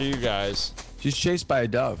to you guys. She's chased by a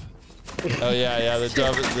dove. Oh yeah, the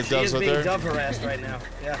dove's with her. She is being dove harassed right now.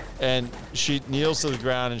 Yeah. And she kneels to the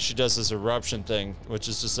ground and she does this eruption thing, which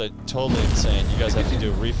is just like totally insane. You guys have to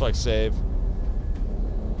do a reflex save.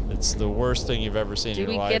 It's the worst thing you've ever seen in your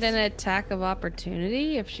life. Do we get an attack of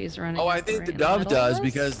opportunity if she's running? Oh, I think the dove does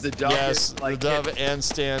because the dove. Yes, like the dove and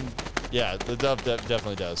stand. Yeah, the dove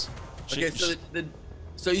definitely does. Okay,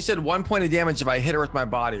 so you said 1 point of damage if I hit her with my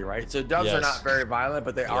body, right? So doves are not very violent,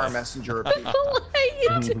 but they are a messenger of peace.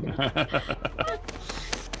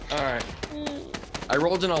 All right. I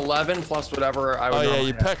rolled an 11 plus whatever I would. Oh yeah,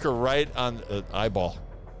 you peck her right on the eyeball.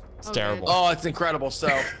 It's terrible. Oh, it's incredible. So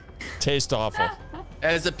tastes awful.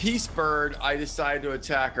 As a peace bird, I decided to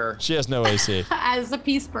attack her. She has no AC. As a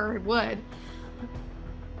peace bird would.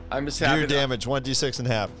 I'm just happy. Your damage 1d6 and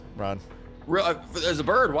half, Ron. Real, as a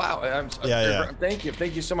bird, wow. Thank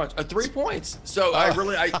you so much. 3 points. So I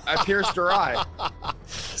pierced her eye.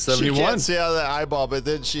 71. She can't see out of the eyeball, but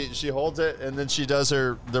then she holds it and then she does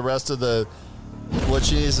the rest of the what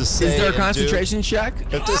she needs to say. Is there a concentration check?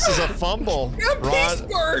 If this is a fumble, peace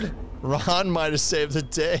bird. Ron might have saved the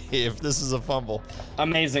day if this is a fumble.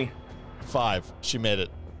 Amazing. 5. She made it.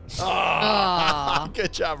 Oh.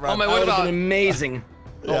 Good job, Ron. Oh my, what about amazing?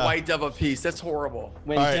 A white dove of peace. That's horrible.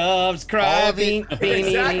 When doves cry. Exactly.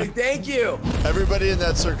 Thank you. Everybody in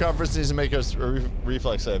that circumference needs to make a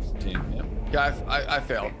reflex save. Team. Yeah, I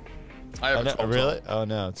failed. I have a really? Oh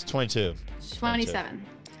no, it's 22. 27.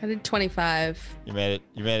 I did 25. You made it.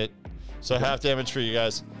 You made it. So half damage for you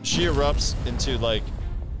guys. She erupts into like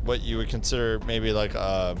what you would consider maybe like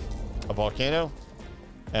a volcano,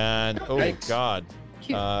 and oh god.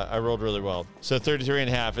 I rolled really well. So 33 and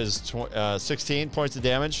a half is 16 points of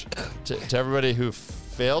damage to everybody who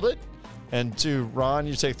failed it. And to Ron,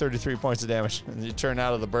 you take 33 points of damage. And you turn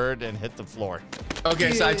out of the bird and hit the floor.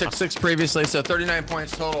 Okay, so I took 6 previously, so 39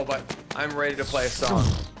 points total, but I'm ready to play a song.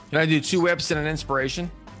 Can I do 2 whips and an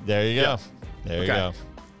inspiration? There you go. There you go.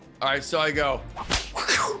 All right, so I go.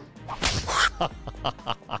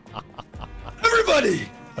 Everybody!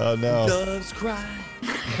 Oh, no. Doves cry.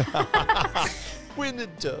 Win the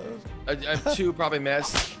dove. I have 2 probably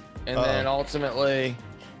missed, and then ultimately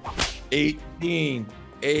 18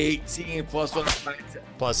 plus 1.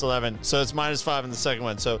 Plus 11. So it's -5 in the second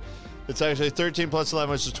one. So it's actually 13 plus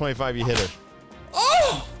 11, which is 25. You hit her.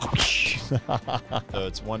 Oh! So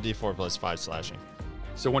it's 1d4 plus 5 slashing.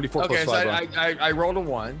 So 1d4 okay, plus 5. So I rolled a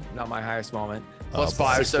 1, not my highest moment. Plus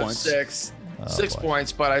 5, 6 so points. 6. 6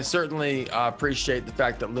 points, but I certainly appreciate the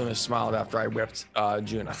fact that Luna smiled after I whipped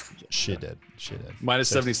Juna. She did. She did. Minus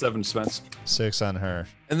 77, Spence. 6 on her.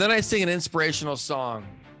 And then I sing an inspirational song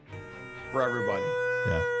for everybody.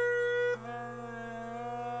 Yeah.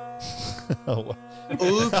 Oh,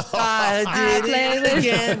 Oops, I did it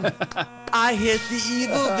again. I hit the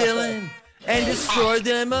evil villain and destroyed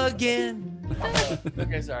them again.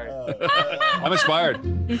 Okay, sorry. I'm inspired.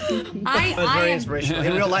 That was very inspirational.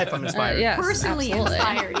 In real life, I'm inspired. Yes, personally absolutely.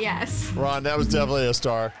 inspired, yes. Ron, that was definitely a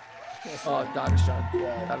star. Oh, Dr. Sean.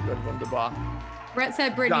 Have a good one, Deba. Brett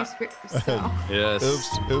said Britney Spears. So. Yes.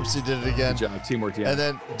 Oops, he did it again. Good job. Teamwork, Deanna. And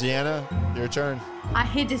then, Deanna, your turn. I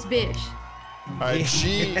hit this bitch. All right,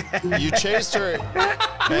 you chased her.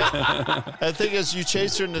 The thing is, you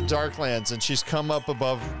chased her into Darklands, and she's come up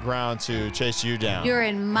above ground to chase you down. You're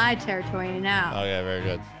in my territory now. Okay, very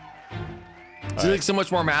good. She looks so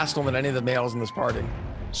much more masculine than any of the males in this party.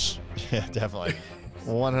 Yeah, definitely.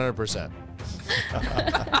 100%.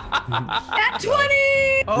 At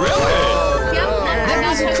 20! Oh, really? Yep. That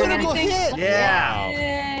was a not critical anything. hit.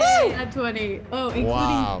 Yeah. Woo! At 20. Oh, including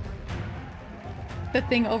Wow. the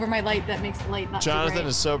thing over my light that makes the light not Jonathan so bright.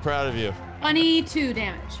 is so proud of you. 22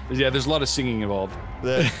 damage. Yeah, there's a lot of singing involved.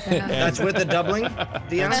 That's with the doubling,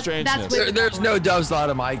 Deanna? Strangeness. with- There's no doves out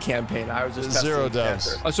of my campaign. I was just Zero testing the doves.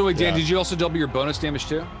 cancer. Oh, so wait, Dan, Yeah. did you also double your bonus damage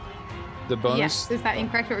too? The bonus? Yes. Is that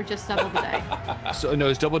incorrect or just double the die? So no,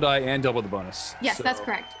 it's double die and double the bonus. Yes, So- that's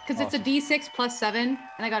correct. Because it's a D6 plus 7,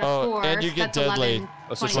 and I got a 4. and you so get that's deadly. 11,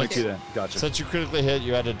 Oh, so 22 then. Gotcha. Since you critically hit,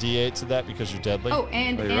 you add a D8 to that because you're deadly. Oh,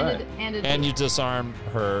 and Oh, you're and, right. And you disarm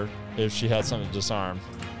her if she had something to disarm.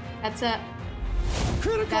 That's a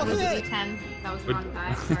Critical that was a hit. D10. That was the wrong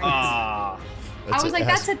die. Sorry. Ah. I was like,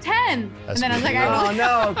 that's a 10, and then I was like, I Oh, will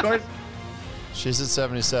no, of course. She's at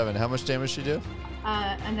 77. How much damage she do?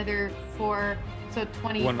 another 4, so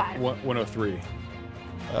 25. 103.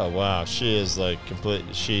 Oh wow, she is like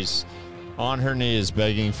completely. She's on her knees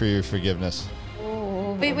begging for your forgiveness.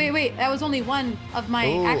 Wait. That was only one of my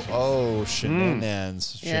actions. Oh,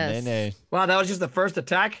 shenanigans. Yes. Shenanigans. Wow, that was just the first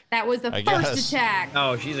attack? That was the I first guess. attack.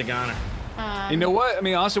 Oh, she's a goner. You know what? I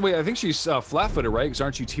mean, honestly, wait. I think she's flat-footed, right? Because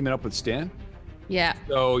aren't you teaming up with Stan? Yeah,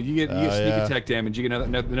 So you get sneak yeah. attack damage. You get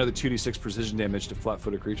another 2d6 precision damage to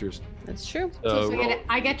flat-footed creatures. that's true. So roll-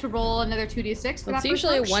 I get to roll another 2d6 for It's that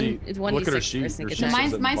usually first one? it's one Look at her d6 sheet. for sneak Her sheet attack.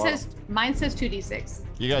 says- Mine says 2d6.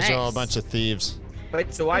 You guys are all a Nice. bunch of thieves.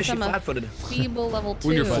 Wait, so why is she I'm a flat-footed? Feeble level 2.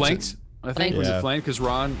 When you're flanked, I think. When Yeah. you're flanked, because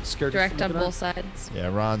Ron scared Direct you on from both sides. Yeah,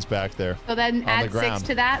 Ron's back there. So then the add 6 ground.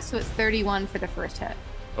 to that, so it's 31 for the first hit.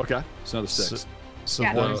 Okay, it's another 6. So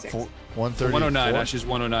Yeah, one, another 6. 134. 109. Now she's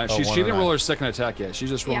 109. Oh, She didn't 109. roll her second attack yet. She's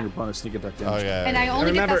just rolling Yeah. her bonus sneak attack damage. Okay. And I only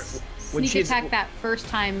get remember, that when sneak she's- attack that first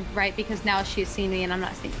time, right? Because now she's seen me and I'm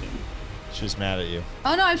not sneaking. She's mad at you.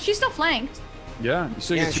 Oh no, she's still flanked. Yeah, you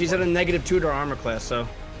still Yeah, get she's at a -2 to her armor class, so.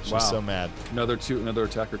 She's Wow. so mad. another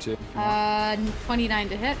attack or two. 29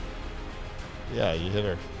 to hit. Yeah, you hit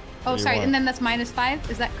her. Oh, What do you sorry, want? and then that's -5.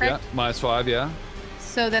 Is that Yeah, correct? -5. Yeah,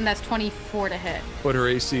 So then that's 24 to hit. but her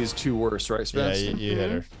AC is 2 worse, right, Yeah, Spence? you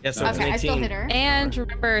hit her. Yeah, so it's an Okay, I still 18. hit her. And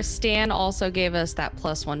remember, Stan also gave us that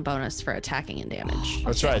 +1 bonus for attacking and damage.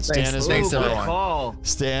 That's right. Stan is Thanks, Ooh, good everyone. call.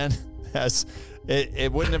 Stan has.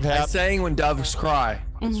 It wouldn't have I happened. sang when doves cry.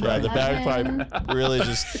 Yeah, the bagpipe really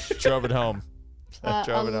just drove it home.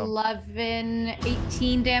 Drove it home. 11,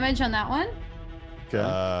 18 damage on that one.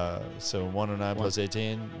 Okay. So 109 plus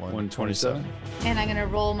 18, 127. And I'm gonna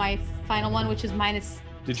roll my final one, which is minus.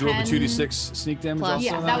 Did you roll the 10. 2d6 sneak damage Plus. also?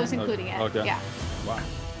 Yeah, on that was including Okay. it. Okay. Yeah. Wow.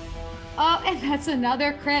 Oh, and that's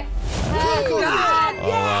another crit. Oh, God! Oh,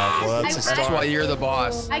 wow. Well, that's a I- That's star. why you're the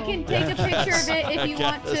boss. I can take a picture of it if you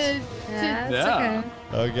want to. That's Yeah.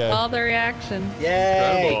 okay. Okay. All the reaction.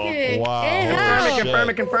 Yay. Wow. Confirm it, confirm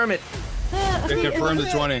it, confirm it. They confirmed the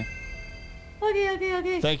 20.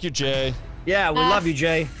 Okay. Thank you, Jay. Yeah, we love you,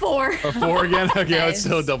 Jay. 4. A 4 again? Okay, Nice. it's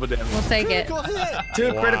still double damage. We'll take it.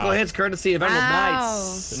 2 critical hits courtesy of Emerald Wow.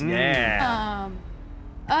 Knights. Yeah.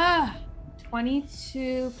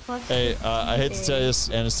 22 plus. Hey, I hate to tell you this,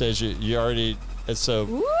 Anastasia. You already. So,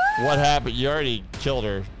 what happened? You already killed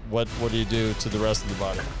her. What do you do to the rest of the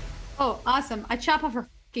body? Oh, awesome! I chop off her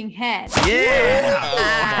fucking head. Yeah.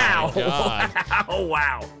 Oh, my God. Oh,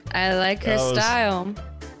 wow. I like her That was- style.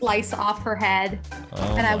 Slice off her head,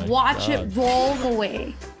 Oh and I my watch God. it roll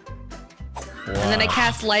away. And then I Wow.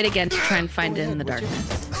 cast light again to try and find it in the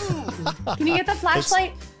darkness. Can you get the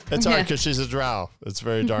flashlight? It's hard Yeah. because she's a drow. It's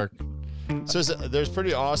very dark. So there's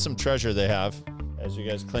pretty awesome treasure they have as you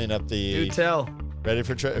guys clean up Do the. tell. Ready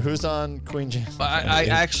for who's on Queen Janu?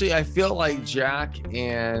 I feel like Jack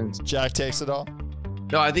and Jack takes it all.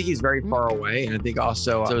 no, I think he's very far away, and I think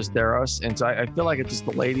also so is Theros, and so I feel like it's just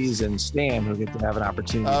the ladies and Stan who get to have an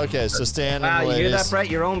opportunity. Okay, so Stan Wow, and the you hear that, ladies. Brett?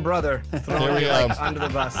 Your own brother Here throwing we you go. like under the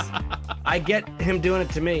bus. I get him doing it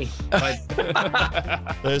to me, but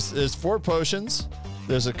There's 4 potions.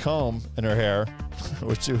 there's a comb in her hair,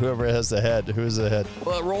 which whoever has the head, who's the head?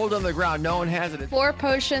 Well, it rolled on the ground. No one has it. 4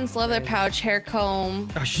 potions, leather pouch, hair comb.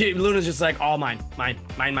 Oh, shit, Luna's just like, all mine.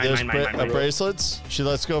 There's bracelets. She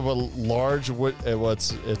lets go of a large wood.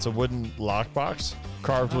 It's a wooden lockbox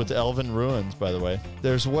carved with elven ruins. By the way,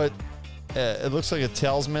 there's what it looks like a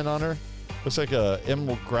talisman on her. Looks like a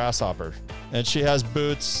emerald grasshopper, and she has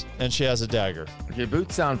boots and she has a dagger. Okay,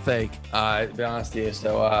 boots sound fake. To be honest with you.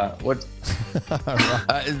 So what?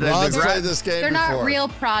 Ron's played this game They're before. not real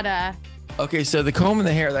Prada. Okay, so the comb and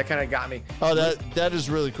the hair, that kind of got me. Oh, that is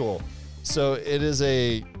really cool. So it's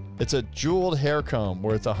a jeweled hair comb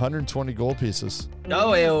worth 120 gold pieces.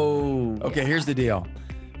 Oh, ew. Okay, here's the deal.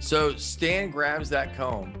 So Stan grabs that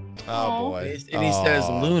comb. Oh boy. And he says,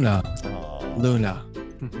 Luna, Luna,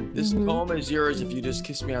 this comb is yours if you just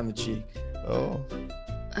kiss me on the cheek. Oh.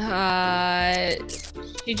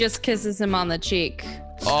 She just kisses him on the cheek.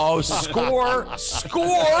 Oh, score! Score!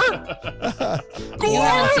 You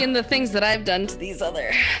haven't seen the things that I've done to these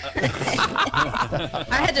other. I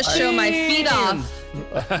had to show my feet off.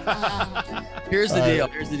 Here's the deal.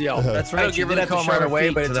 Here's the deal. That's right. I don't give her the comb right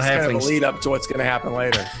away, but it's just kind of a lead up to what's going to happen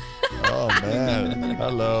later. Oh man.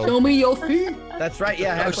 Hello. Show me your feet. That's right.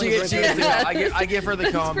 Yeah. Oh, she gets I give her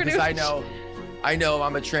the comb because I know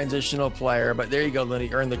I'm a transitional player, but there you go, Lynn.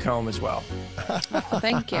 You earned the comb as well.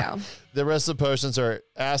 Thank you. The rest of the potions are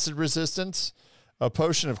acid resistance, a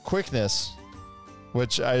potion of quickness,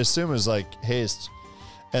 which I assume is like haste,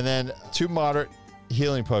 and then 2 moderate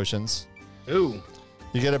healing potions. Ooh.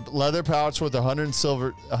 You get a leather pouch with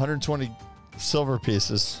 120 silver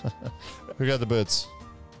pieces. Who got the boots?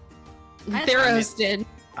 Theros did.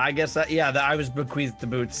 I guess that, I was bequeathed the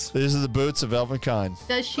boots. These are the boots of Elvenkind.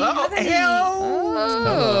 Does she have any?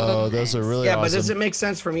 Oh, those are really awesome. But does it make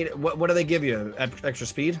sense for me? What do they give you? Extra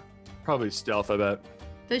speed? Probably stealth, I bet.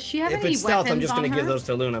 Does she have if any it's stealth, I'm weapons just on going to give her? those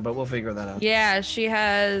to Luna, but we'll figure that out. Yeah, she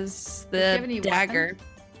has Does she have the any dagger. weapons?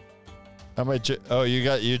 How much?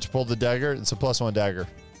 You pulled the dagger. It's a +1 dagger.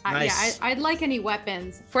 Nice. Yeah, I'd like any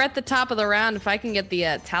weapons. If we're at the top of the round, if I can get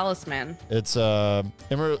the talisman. It's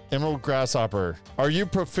emerald grasshopper. Are you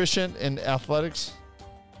proficient in athletics?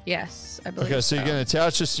 Yes, I believe. Okay, so you can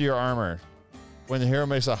attach this to your armor. When the hero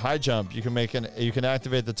makes a high jump, you can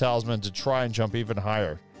activate the talisman to try and jump even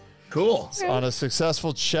higher. Cool. On a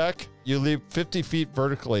successful check, you leap 50 feet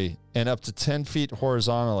vertically and up to 10 feet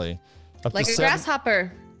horizontally. Like a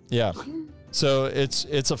grasshopper. Yeah. So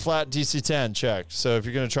it's a flat DC 10 check. So if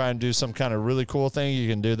you're going to try and do some kind of really cool thing, you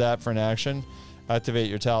can do that for an action. Activate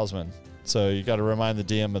your talisman. So you got to remind the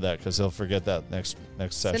DM of that because he'll forget that next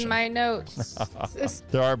session. It's in my notes.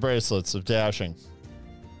 There are bracelets of dashing.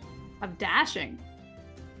 Of dashing.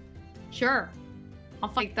 Sure. I'll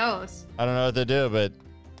fight those. I don't know what they do, but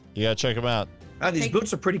you got to check them out. These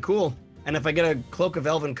boots are pretty cool. And if I get a cloak of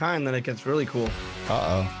Elvenkind, then it gets really cool.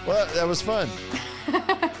 Uh-oh. Well, that was fun.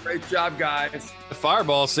 Great job, guys. The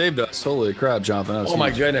fireball saved us. Holy crap, Jonathan. That was Oh my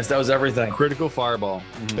huge. goodness, that was everything. Critical fireball.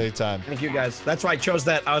 Big time. Thank you, guys. That's why I chose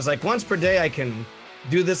that. I was like, once per day, I can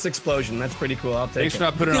do this explosion. That's pretty cool. I'll take Thanks it. for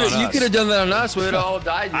not putting it on us. You could have done that on us. We'd all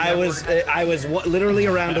died. I was literally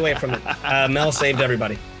a round away from it. Mel saved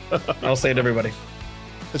everybody. Mel saved everybody.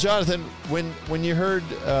 Jonathan, when you heard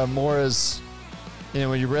Mora's,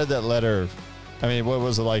 when you read that letter, I mean, what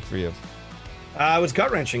was it like for you? It was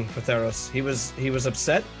gut wrenching for Theros. He was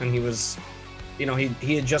upset, and he was,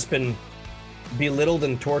 he had just been belittled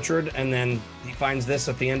and tortured, and then he finds this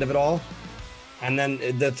at the end of it all. And then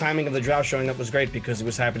the timing of the Drow showing up was great because he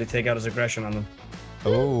was happy to take out his aggression on them.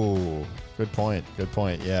 Oh, good point. Good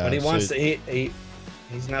point. Yeah. But he wants to.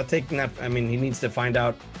 He's not taking that. I mean, he needs to find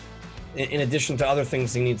out. In addition to other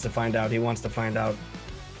things, he needs to find out. He wants to find out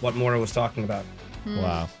what Mora was talking about.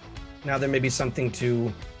 Wow. Now there may be something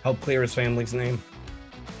to help clear his family's name.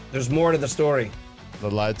 There's more to the story. The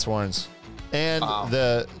Lightsworns. And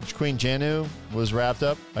the Queen Janu was wrapped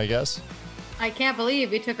up, I guess. I can't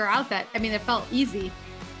believe we took her out it felt easy.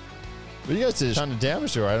 But you guys did a ton of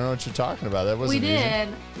damage to her. I don't know what you're talking about. That wasn't We did.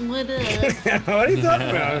 We did. What are you talking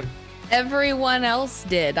about? Everyone else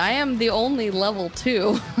did. I am the only level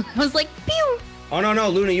 2. I was like, pew! Oh, no,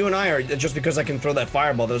 Luna, you and I are, just because I can throw that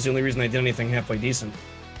fireball, that was the only reason I did anything halfway decent.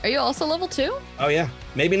 Are you also level 2? Oh, yeah.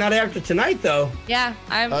 Maybe not after tonight, though. Yeah,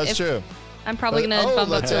 That's true. I'm probably going to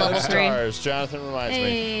bump up to level 3. Stars. Jonathan reminds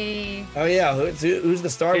me. Oh, yeah. Who's the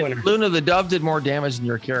star winner? Luna, the dove did more damage than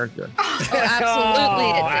your character. Oh,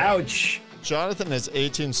 absolutely. Oh, ouch. Jonathan has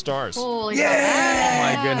 18 stars. Holy Yeah!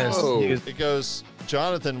 Oh, my goodness. Oh. It goes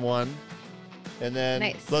Jonathan 1, and then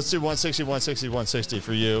Nice. let's do 160, 160, 160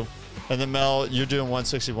 for you. And then Mel, you're doing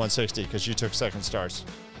 160, 160 because you took second stars.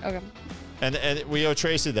 Okay. And we owe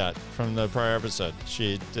Traci that from the prior episode.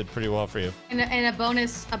 She did pretty well for you. And a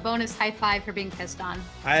bonus high five for being pissed on.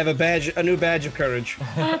 I have a new badge of courage.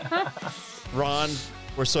 Ron,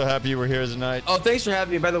 we're so happy you were here tonight. Oh, thanks for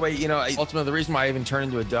having me. By the way, ultimately the reason why I even turned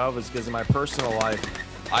into a dove was because in my personal life,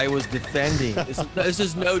 I was defending. This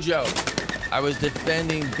is no joke. I was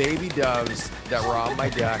defending baby doves that were on my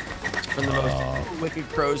deck from the most wicked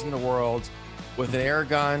crows in the world with an air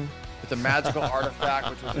gun, with a magical artifact,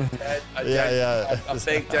 which was a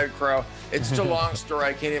fake dead crow. It's such a long story,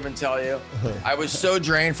 I can't even tell you. I was so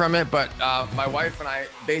drained from it, but my wife and I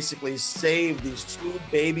basically saved these 2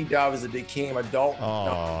 baby doves that became adult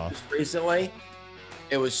just recently.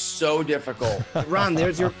 It was so difficult. Ron,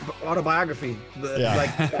 there's your autobiography.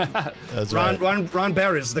 That's Ron right.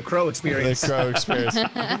 Barris, The Crow Experience. The Crow Experience.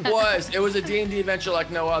 It was a D&D adventure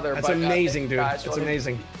like no other. That's amazing, dude. It's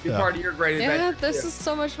amazing. Be part of your great adventure. Yeah, this is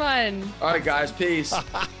so much fun. All right, guys, peace.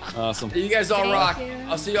 Awesome. You guys all rock.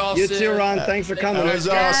 I'll see you all soon. You too, Ron. Thanks for coming. That was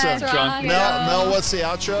awesome. Ron. Mel, what's the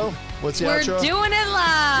outro? What's the We're outro? doing it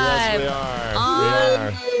live. Yes, we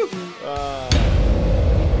are.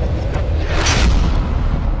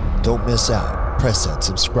 Don't miss out. Press that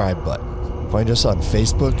subscribe button. Find us on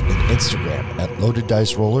Facebook and Instagram at Loaded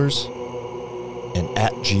Dice Rollers and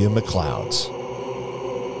at Gia McLeods.